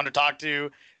 Citrus is fun to talk to.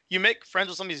 You make friends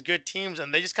with some of these good teams,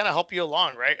 and they just kind of help you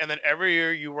along, right? And then every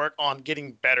year you work on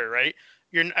getting better, right?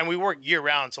 And we work year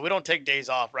round, so we don't take days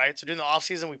off, right? So during the off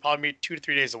season, we probably meet 2 to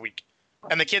 3 days a week.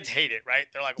 And the kids hate it, right?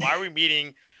 They're like, why are we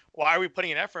meeting? Why are we putting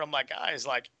in effort? I'm like, guys,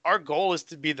 like our goal is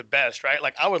to be the best, right?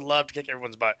 Like I would love to kick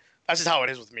everyone's butt. That's just how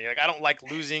it is with me. Like I don't like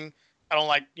losing. I don't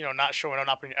like, not showing up,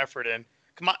 not putting effort in.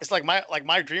 It's like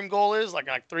my dream goal is like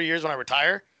 3 years when I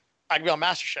retire, I can be on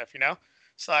MasterChef,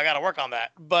 So I got to work on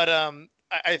that. But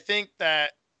I think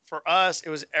that for us, it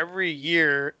was every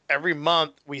year, every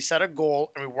month, we set a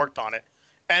goal and we worked on it.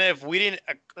 And if we didn't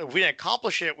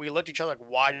accomplish it, we looked at each other like,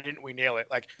 why didn't we nail it?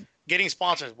 Like getting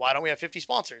sponsors, why don't we have 50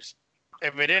 sponsors?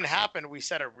 If it didn't happen, we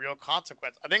set a real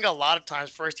consequence. I think a lot of times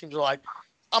first teams are like,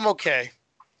 I'm okay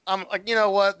I'm like, you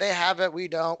know what? They have it. We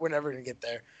don't. We're never going to get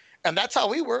there. And that's how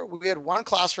we were. We had one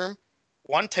classroom,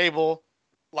 one table,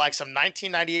 like some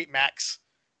 1998 Macs,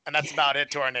 and that's about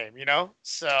it to our name, you know?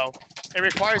 So it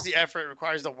requires the effort, it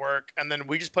requires the work, and then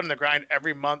we just put in the grind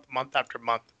every month, month after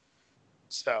month.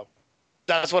 So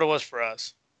that's what it was for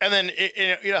us. And then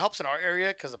it helps in our area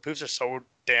because the poofs are so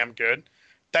damn good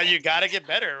that you got to get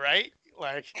better, right?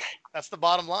 Like, that's the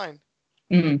bottom line.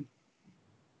 Mm-hmm.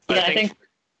 Yeah, I think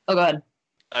oh, go ahead.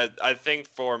 I think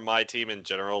for my team in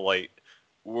general, like,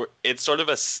 it's sort of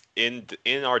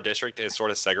in our district, it's sort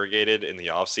of segregated in the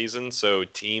off season, so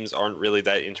teams aren't really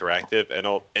that interactive,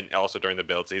 and also during the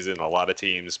build season, a lot of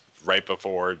teams right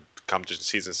before competition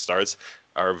season starts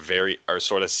are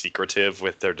sort of secretive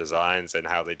with their designs and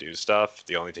how they do stuff.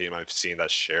 The only team I've seen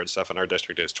that's shared stuff in our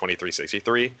district is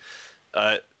 2363,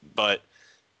 but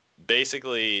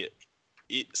basically,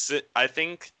 I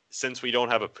think since we don't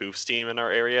have a poofs team in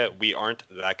our area, we aren't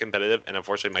that competitive, and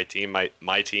unfortunately,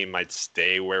 my team might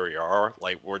stay where we are.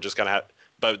 Like, we're just gonna have.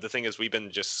 But the thing is, we've been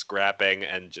just scrapping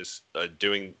and just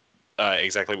doing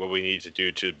exactly what we need to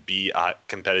do to be a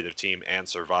competitive team and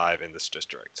survive in this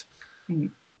district. Mm-hmm.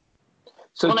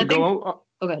 So well, to go,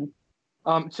 go ahead.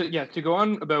 To go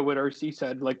on about what RC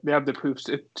said, like they have the poofs.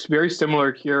 It's very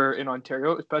similar here in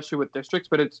Ontario, especially with districts,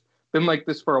 but it's been like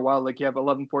this for a while. Like you have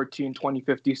 1114,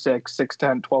 2056,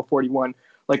 610, 1241,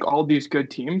 like all these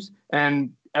good teams,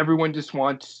 and everyone just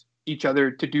wants each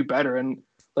other to do better. And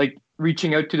like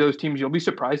reaching out to those teams, you'll be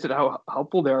surprised at how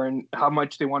helpful they are and how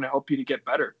much they want to help you to get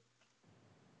better.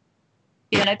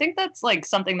 Yeah, and I think that's like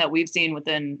something that we've seen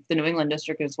within the New England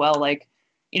district as well. Like,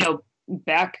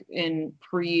 back in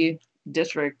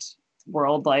pre-district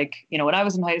world, like, when I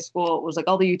was in high school, it was like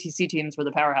all the UTC teams were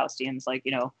the powerhouse teams, like,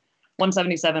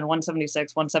 177,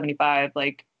 176, 175,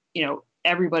 like,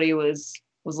 everybody was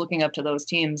looking up to those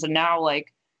teams. And now,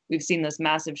 like, we've seen this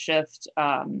massive shift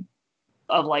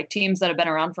of like teams that have been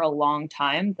around for a long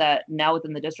time that now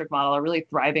within the district model are really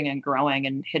thriving and growing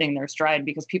and hitting their stride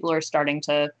because people are starting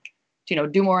to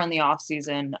do more in the off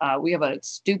season. We have a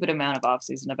stupid amount of off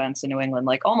season events in New England,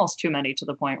 like almost too many to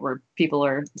the point where people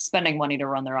are spending money to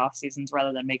run their off seasons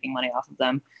rather than making money off of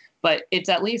them. But it's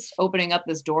at least opening up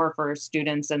this door for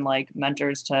students and like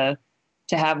mentors to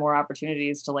have more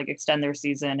opportunities to like extend their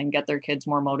season and get their kids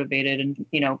more motivated and,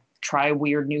 try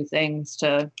weird new things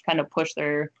to kind of push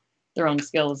their own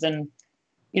skills. And,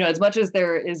 as much as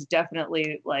there is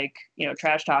definitely like,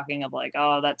 trash talking of like,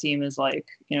 oh, that team is like,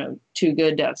 too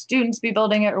good to have students be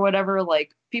building it or whatever,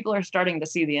 like people are starting to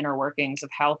see the inner workings of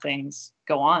how things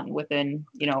go on within,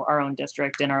 our own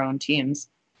district and our own teams.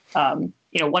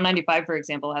 195, for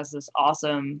example, has this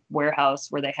awesome warehouse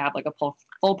where they have like a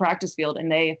full practice field,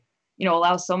 and they,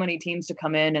 allow so many teams to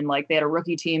come in, and like they had a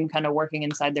rookie team kind of working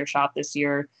inside their shop this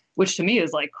year, which to me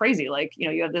is like crazy. Like,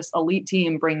 you have this elite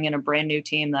team bringing in a brand new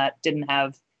team that didn't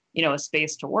have, a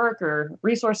space to work or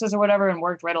resources or whatever, and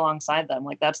worked right alongside them.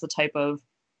 Like that's the type of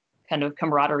kind of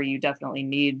camaraderie you definitely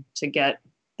need to get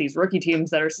these rookie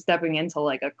teams that are stepping into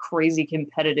like a crazy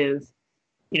competitive,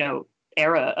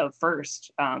 era of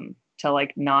first, to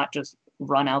like not just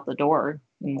run out the door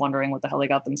and wondering what the hell they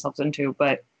got themselves into.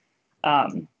 But I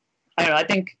don't know, I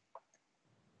think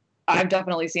I've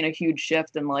definitely seen a huge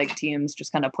shift in like teams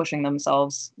just kind of pushing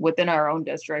themselves within our own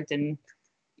district and,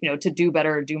 to do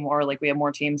better, do more. Like we have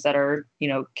more teams that are,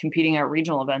 competing at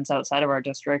regional events outside of our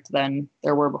district than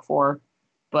there were before.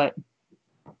 But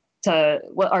to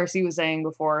what RC was saying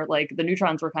before, like the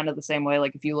neutrons were kind of the same way.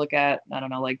 Like if you look at, I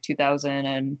don't know, like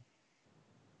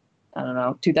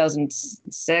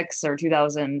 2006 or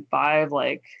 2005,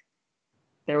 like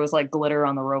there was like glitter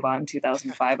on the robot in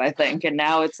 2005, I think. And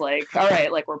now it's like, all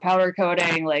right, like we're powder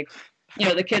coating, like,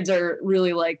 the kids are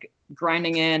really like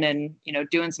grinding in and,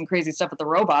 doing some crazy stuff with the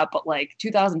robot. But like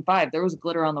 2005, there was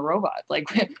glitter on the robot. Like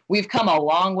we've come a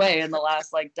long way in the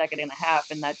last like decade and a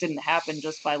half. And that didn't happen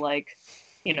just by like,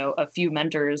 a few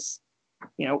mentors,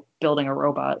 building a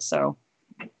robot. So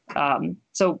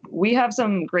we have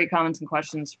some great comments and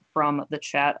questions from the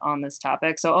chat on this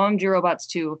topic. So OMG Robots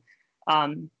 2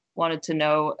 wanted to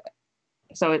know,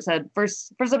 so it said,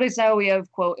 first updates now, we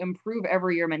have, quote, improve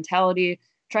every year mentality,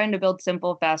 trying to build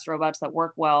simple, fast robots that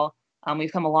work well.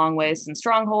 We've come a long way since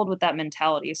Stronghold with that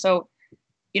mentality. So,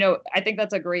 I think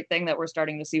that's a great thing that we're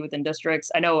starting to see within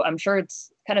districts. I'm sure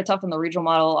it's kind of tough in the regional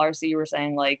model. RC, you were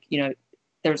saying like,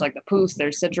 there's like the Poofs,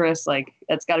 there's Citrus, like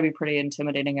it's got to be pretty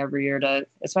intimidating every year to,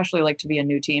 especially like to be a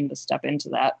new team to step into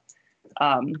that.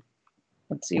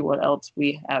 Let's see what else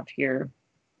we have here.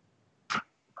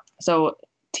 So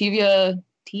Tivia,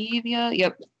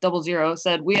 yep, 00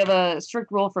 said, we have a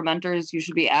strict rule for mentors. You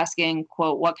should be asking,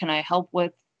 quote, what can I help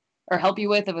with? or help you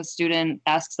with if a student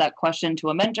asks that question to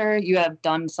a mentor, you have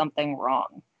done something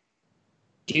wrong.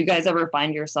 Do you guys ever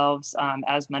find yourselves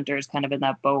as mentors kind of in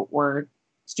that boat where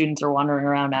students are wandering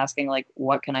around asking, like,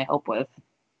 what can I help with?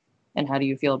 And how do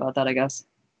you feel about that, I guess?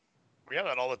 We have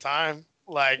that all the time.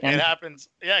 Like, Yeah. it happens.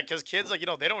 Yeah, because kids, like,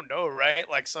 they don't know, right?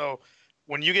 Like, so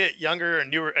when you get younger and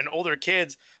newer and older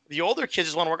kids, the older kids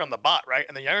just want to work on the bot, right?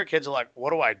 And the younger kids are like,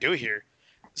 what do I do here?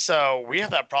 So we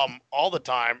have that problem all the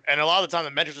time. And a lot of the time,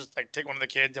 the mentors just, like, take one of the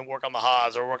kids and work on the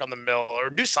Haas or work on the mill or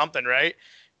do something, right?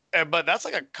 But that's,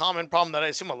 like, a common problem that I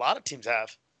assume a lot of teams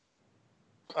have.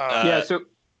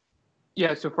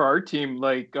 So for our team,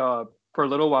 like for a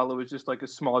little while, it was just like a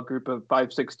small group of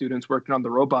 5-6 students working on the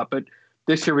robot. But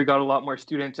this year we got a lot more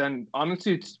students, and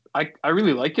honestly, I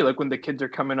really like it. Like when the kids are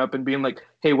coming up and being like,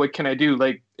 "Hey, what can I do?"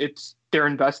 Like they're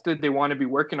invested. They want to be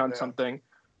working on something,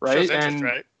 right? Shows interest,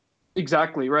 right?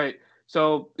 Exactly right.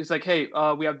 So it's like, hey,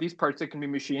 we have these parts that can be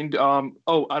machined.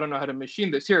 Oh, I don't know how to machine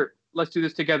this. Here, let's do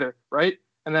this together, right?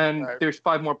 And then there's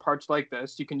 5 more parts like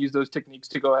this. You can use those techniques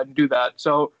to go ahead and do that.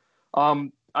 So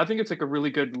I think it's like a really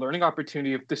good learning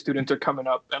opportunity if the students are coming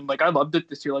up. And like I loved it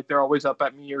this year. Like they're always up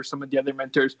at me or some of the other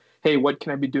mentors. Hey, what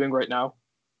can I be doing right now?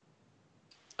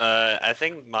 I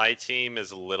think my team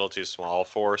is a little too small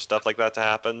for stuff like that to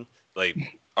happen.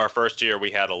 Like our first year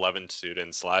we had 11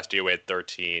 students. Last year we had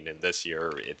 13, and this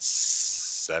year it's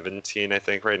 17, I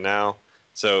think, right now.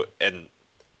 So, and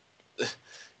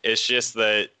it's just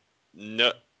that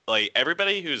like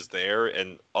everybody who's there,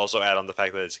 and also add on the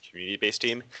fact that it's a community-based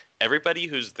team, everybody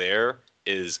who's there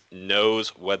knows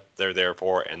what they're there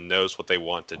for and knows what they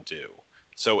want to do.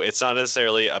 So it's not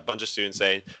necessarily a bunch of students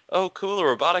saying, "Oh, cool, a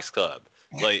robotics club.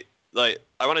 Like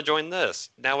I want to join this.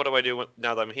 Now what do I do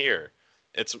now that I'm here?"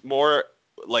 It's more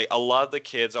like a lot of the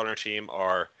kids on our team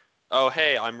are, "Oh,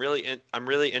 hey, I'm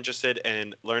really interested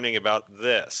in learning about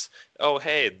this. Oh,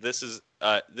 hey, this is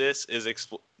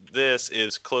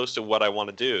close to what I want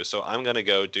to do, so I'm going to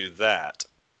go do that."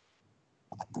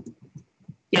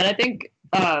 Yeah, and I think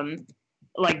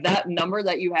like that number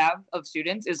that you have of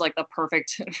students is like the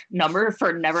perfect number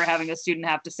for never having a student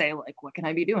have to say, like, what can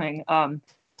I be doing?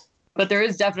 But there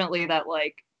is definitely that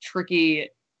like tricky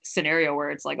scenario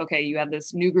where it's like, okay, you have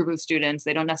this new group of students.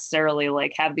 They don't necessarily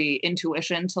like have the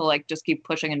intuition to like just keep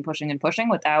pushing and pushing and pushing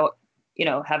without,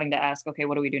 having to ask, okay,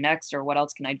 what do we do next? Or what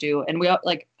else can I do? And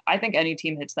I think any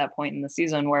team hits that point in the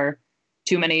season where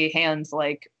too many hands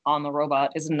like on the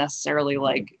robot isn't necessarily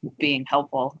like being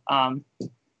helpful.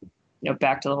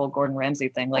 Back to the whole Gordon Ramsay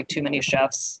thing, like too many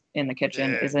chefs in the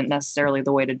kitchen isn't necessarily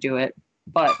the way to do it.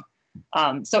 But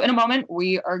so in a moment,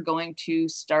 we are going to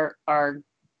start our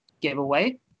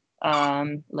giveaway.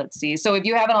 Let's see. So if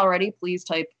you haven't already, please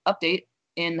type update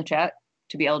in the chat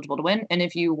to be eligible to win. And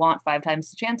if you want 5 times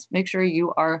the chance, make sure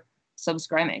you are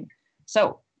subscribing.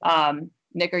 So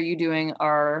Nick, are you doing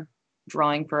our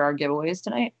drawing for our giveaways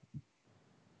tonight?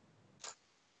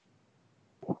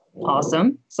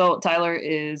 Awesome. So Tyler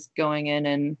is going in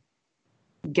and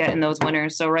getting those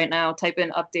winners. So right now, type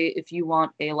in update if you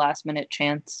want a last minute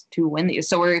chance to win these.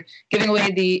 So we're giving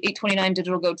away the 829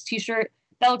 Digital Goats t-shirt.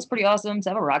 That looks pretty awesome. Does it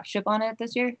have a rocket ship on it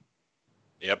this year?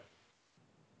 Yep.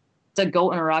 It's a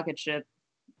goat and a rocket ship.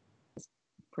 It's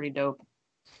pretty dope.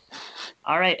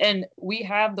 All right. And we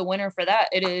have the winner for that.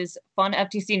 It is Fun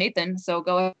FTC Nathan. So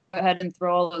go ahead and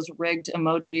throw all those rigged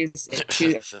emojis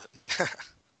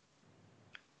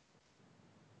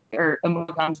or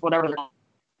emoticons, whatever they're called.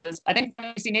 I think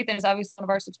FTC Nathan is obviously one of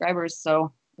our subscribers.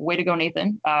 So way to go,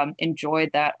 Nathan.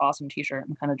 Enjoyed that awesome t-shirt.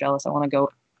 I'm kind of jealous. I want to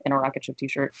go in a rocket ship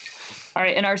t-shirt. All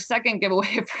right. And our second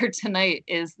giveaway for tonight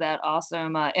is that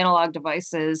awesome Analog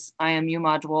Devices IMU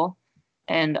module.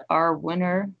 And our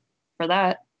winner for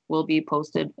that will be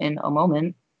posted in a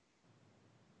moment.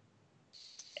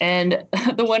 And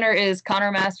the winner is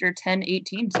Connor Master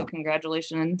 1018. So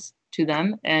congratulations to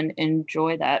them and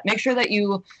enjoy that. Make sure that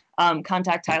you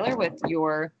contact Tyler with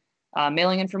your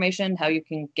mailing information, how you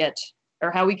can get or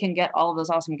how we can get all of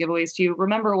those awesome giveaways to you.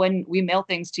 Remember, when we mail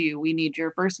things to you, we need your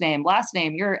first name, last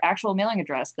name, your actual mailing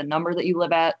address, the number that you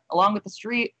live at, along with the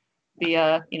street,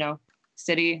 the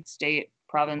city, state,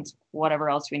 province, whatever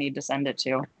else we need to send it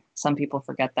to. Some people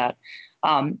forget that.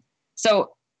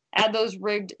 So add those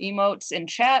rigged emotes in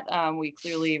chat. We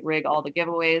clearly rig all the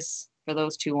giveaways for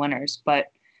those 2 winners. But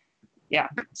yeah,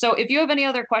 so if you have any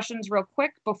other questions real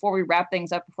quick before we wrap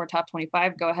things up before top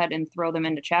 25, go ahead and throw them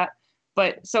into chat.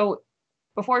 But so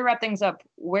before we wrap things up,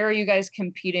 where are you guys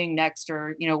competing next?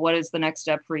 Or, what is the next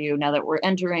step for you now that we're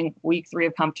entering week 3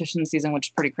 of competition season, which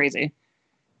is pretty crazy?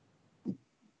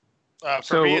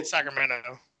 For me, it's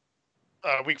Sacramento,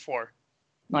 week 4.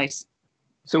 Nice.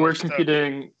 So we're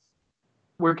competing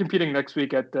We're competing next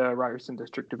week at the Ryerson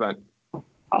District event.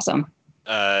 Awesome.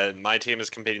 My team is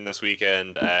competing this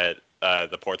weekend at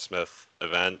the Portsmouth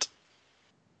event.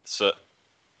 So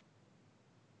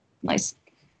Nice.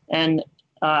 And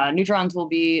Neutrons will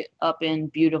be up in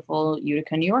beautiful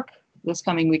Utica, New York this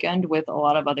coming weekend with a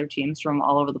lot of other teams from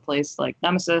all over the place, like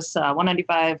Nemesis,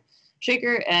 195,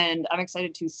 Shaker, and I'm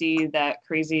excited to see that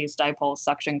crazy Stipole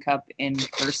suction cup in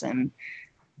person.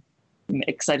 I'm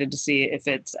excited to see if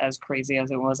it's as crazy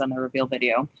as it was on the reveal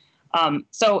video.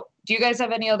 So do you guys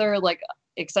have any other like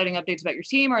exciting updates about your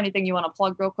team or anything you want to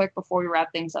plug real quick before we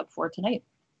wrap things up for tonight?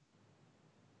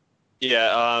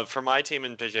 yeah, for my team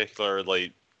in particular,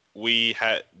 like they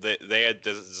had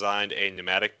designed a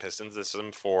pneumatic piston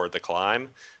system for the climb,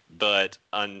 but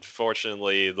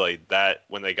unfortunately, like that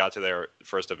when they got to their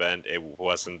first event, it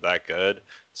wasn't that good.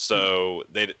 So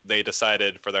they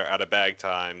decided for their out of bag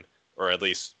time, or at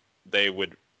least they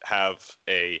would have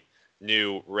a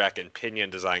new rack and pinion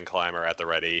design climber at the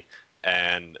ready,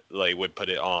 and like would put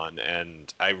it on.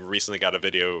 And I recently got a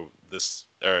video this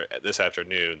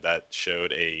afternoon that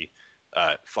showed a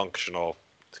functional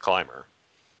climber.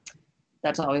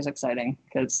 That's always exciting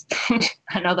because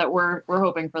I know that we're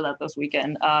hoping for that this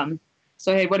weekend.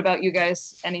 So hey, what about you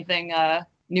guys? Anything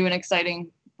new and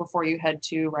exciting before you head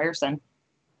to Ryerson?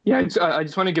 Yeah, I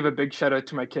just want to give a big shout out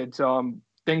to my kids.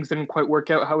 Things didn't quite work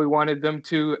out how we wanted them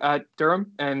to at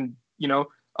Durham, and they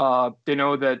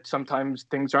know that sometimes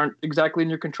things aren't exactly in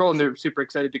your control, and they're super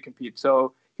excited to compete.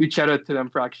 So huge shout out to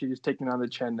them for actually just taking it on the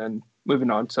chin and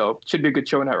moving on. So it should be a good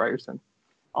showing at Ryerson.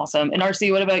 Awesome. And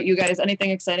RC, what about you guys?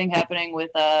 Anything exciting happening with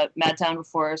Madtown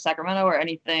before Sacramento, or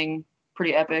anything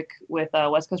pretty epic with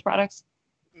West Coast products?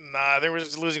 Nah, I think we're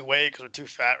just losing weight because we're too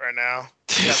fat right now.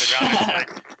 We got the ground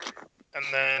check. And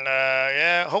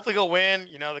then, hopefully go win.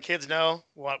 The kids know.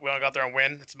 We want to go out there and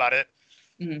win. That's about it.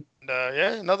 Mm-hmm.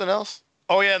 And, nothing else.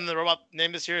 Oh, yeah, and the robot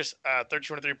name this year is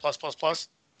 1323+++,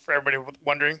 for everybody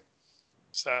wondering.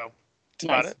 So, that's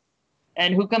about it.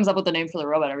 And who comes up with the name for the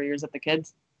robot every year? Is it the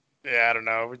kids? Yeah, I don't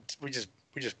know. We just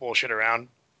bullshit around.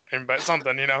 But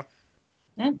something, Yeah,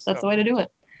 that's the way to do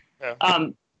it.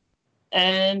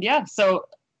 Yeah. So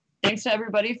thanks to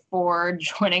everybody for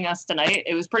joining us tonight.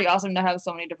 It was pretty awesome to have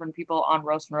so many different people on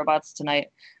Roast and Robots tonight.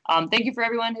 Thank you for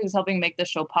everyone who's helping make this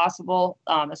show possible,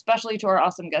 especially to our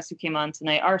awesome guests who came on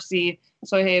tonight, RC,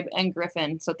 Sohaib, and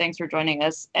Griffin. So thanks for joining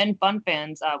us. And fun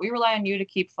fans, we rely on you to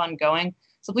keep fun going.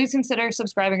 So please consider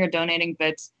subscribing or donating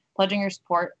bits, pledging your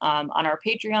support on our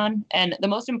Patreon. And the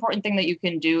most important thing that you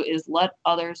can do is let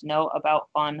others know about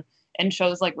fun and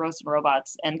shows like Roast and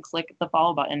Robots and click the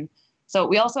follow button. So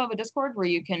we also have a Discord where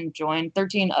you can join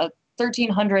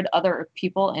 1,300 other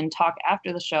people and talk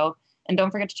after the show. And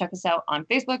don't forget to check us out on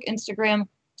Facebook, Instagram,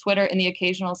 Twitter, and the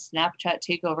occasional Snapchat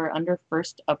takeover under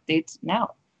First Updates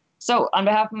Now. So on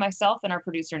behalf of myself and our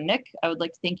producer, Nick, I would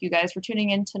like to thank you guys for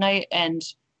tuning in tonight, and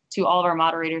to all of our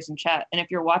moderators in chat. And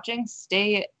if you're watching,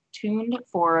 stay tuned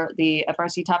for the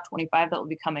FRC Top 25 that will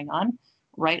be coming on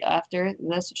right after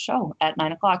this show at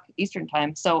 9 o'clock Eastern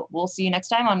time. So we'll see you next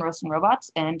time on Roast and Robots,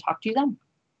 and talk to you then.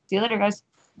 See you later, guys.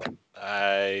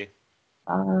 Bye.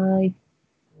 Bye.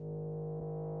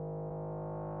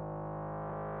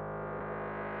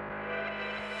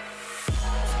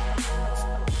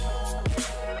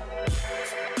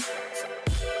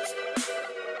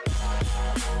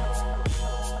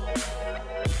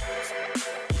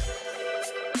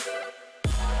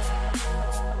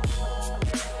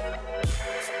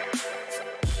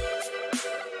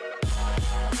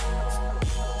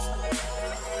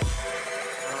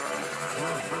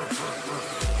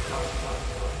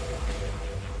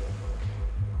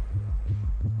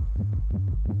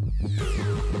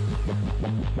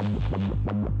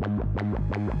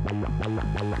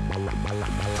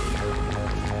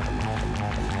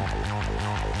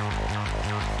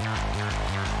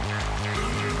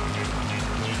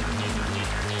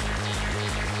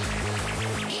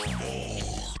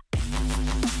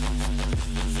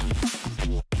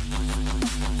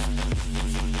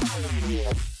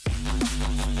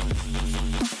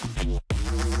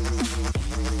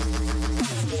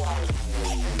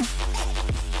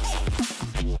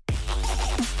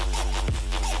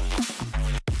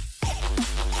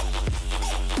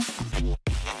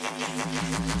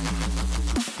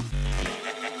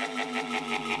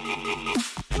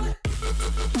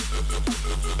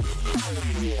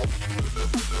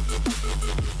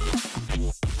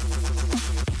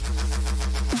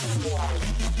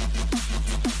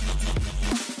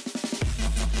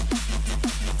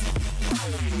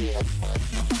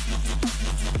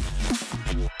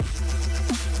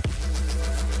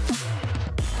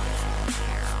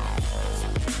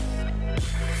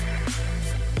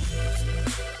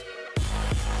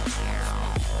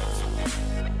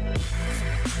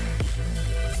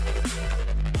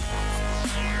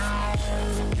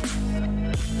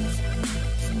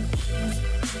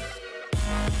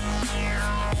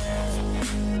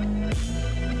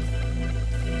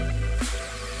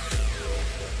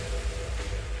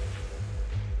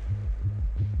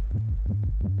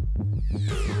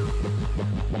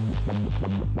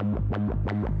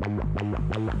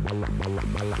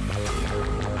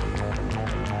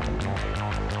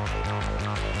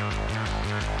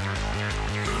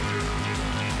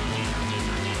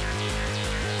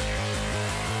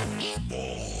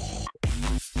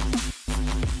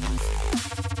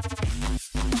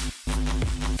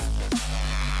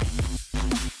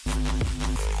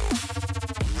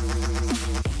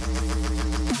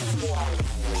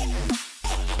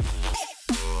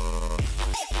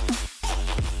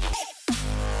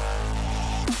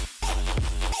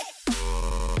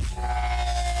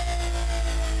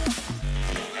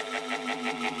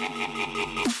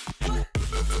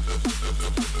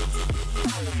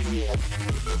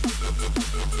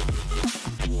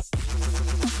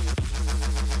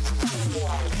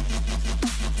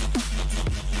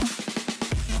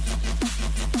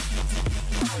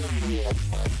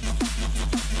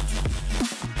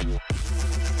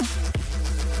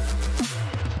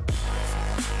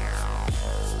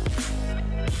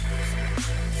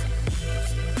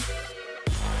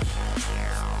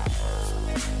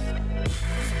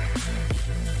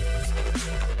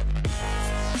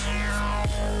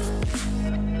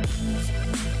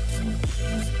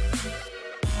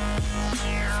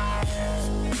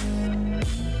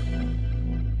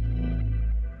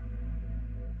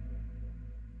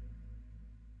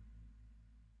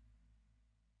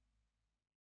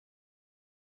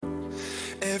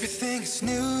 Everything is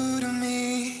new to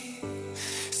me,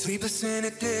 sleepless in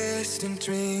a distant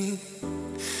dream,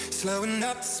 slowing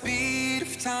up the speed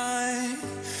of time.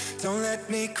 Don't let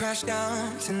me crash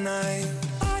down tonight.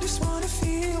 I just wanna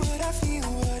feel what I feel,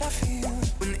 what I feel,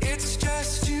 when it's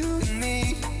just you and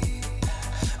me.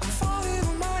 I'm falling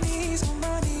on my knees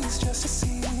just to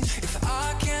see if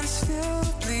I can still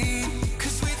bleed.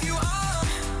 'Cause with you I'm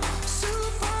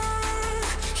superhuman.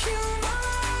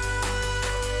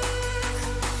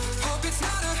 Hope it's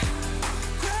not a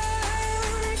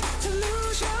grand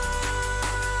delusion.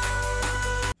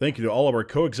 Thank you to all of our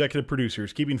co-executive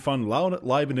producers, keeping fun loud,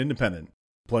 live, and independent.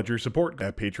 Pledge your support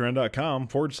at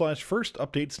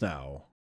patreon.com/firstupdatesnow.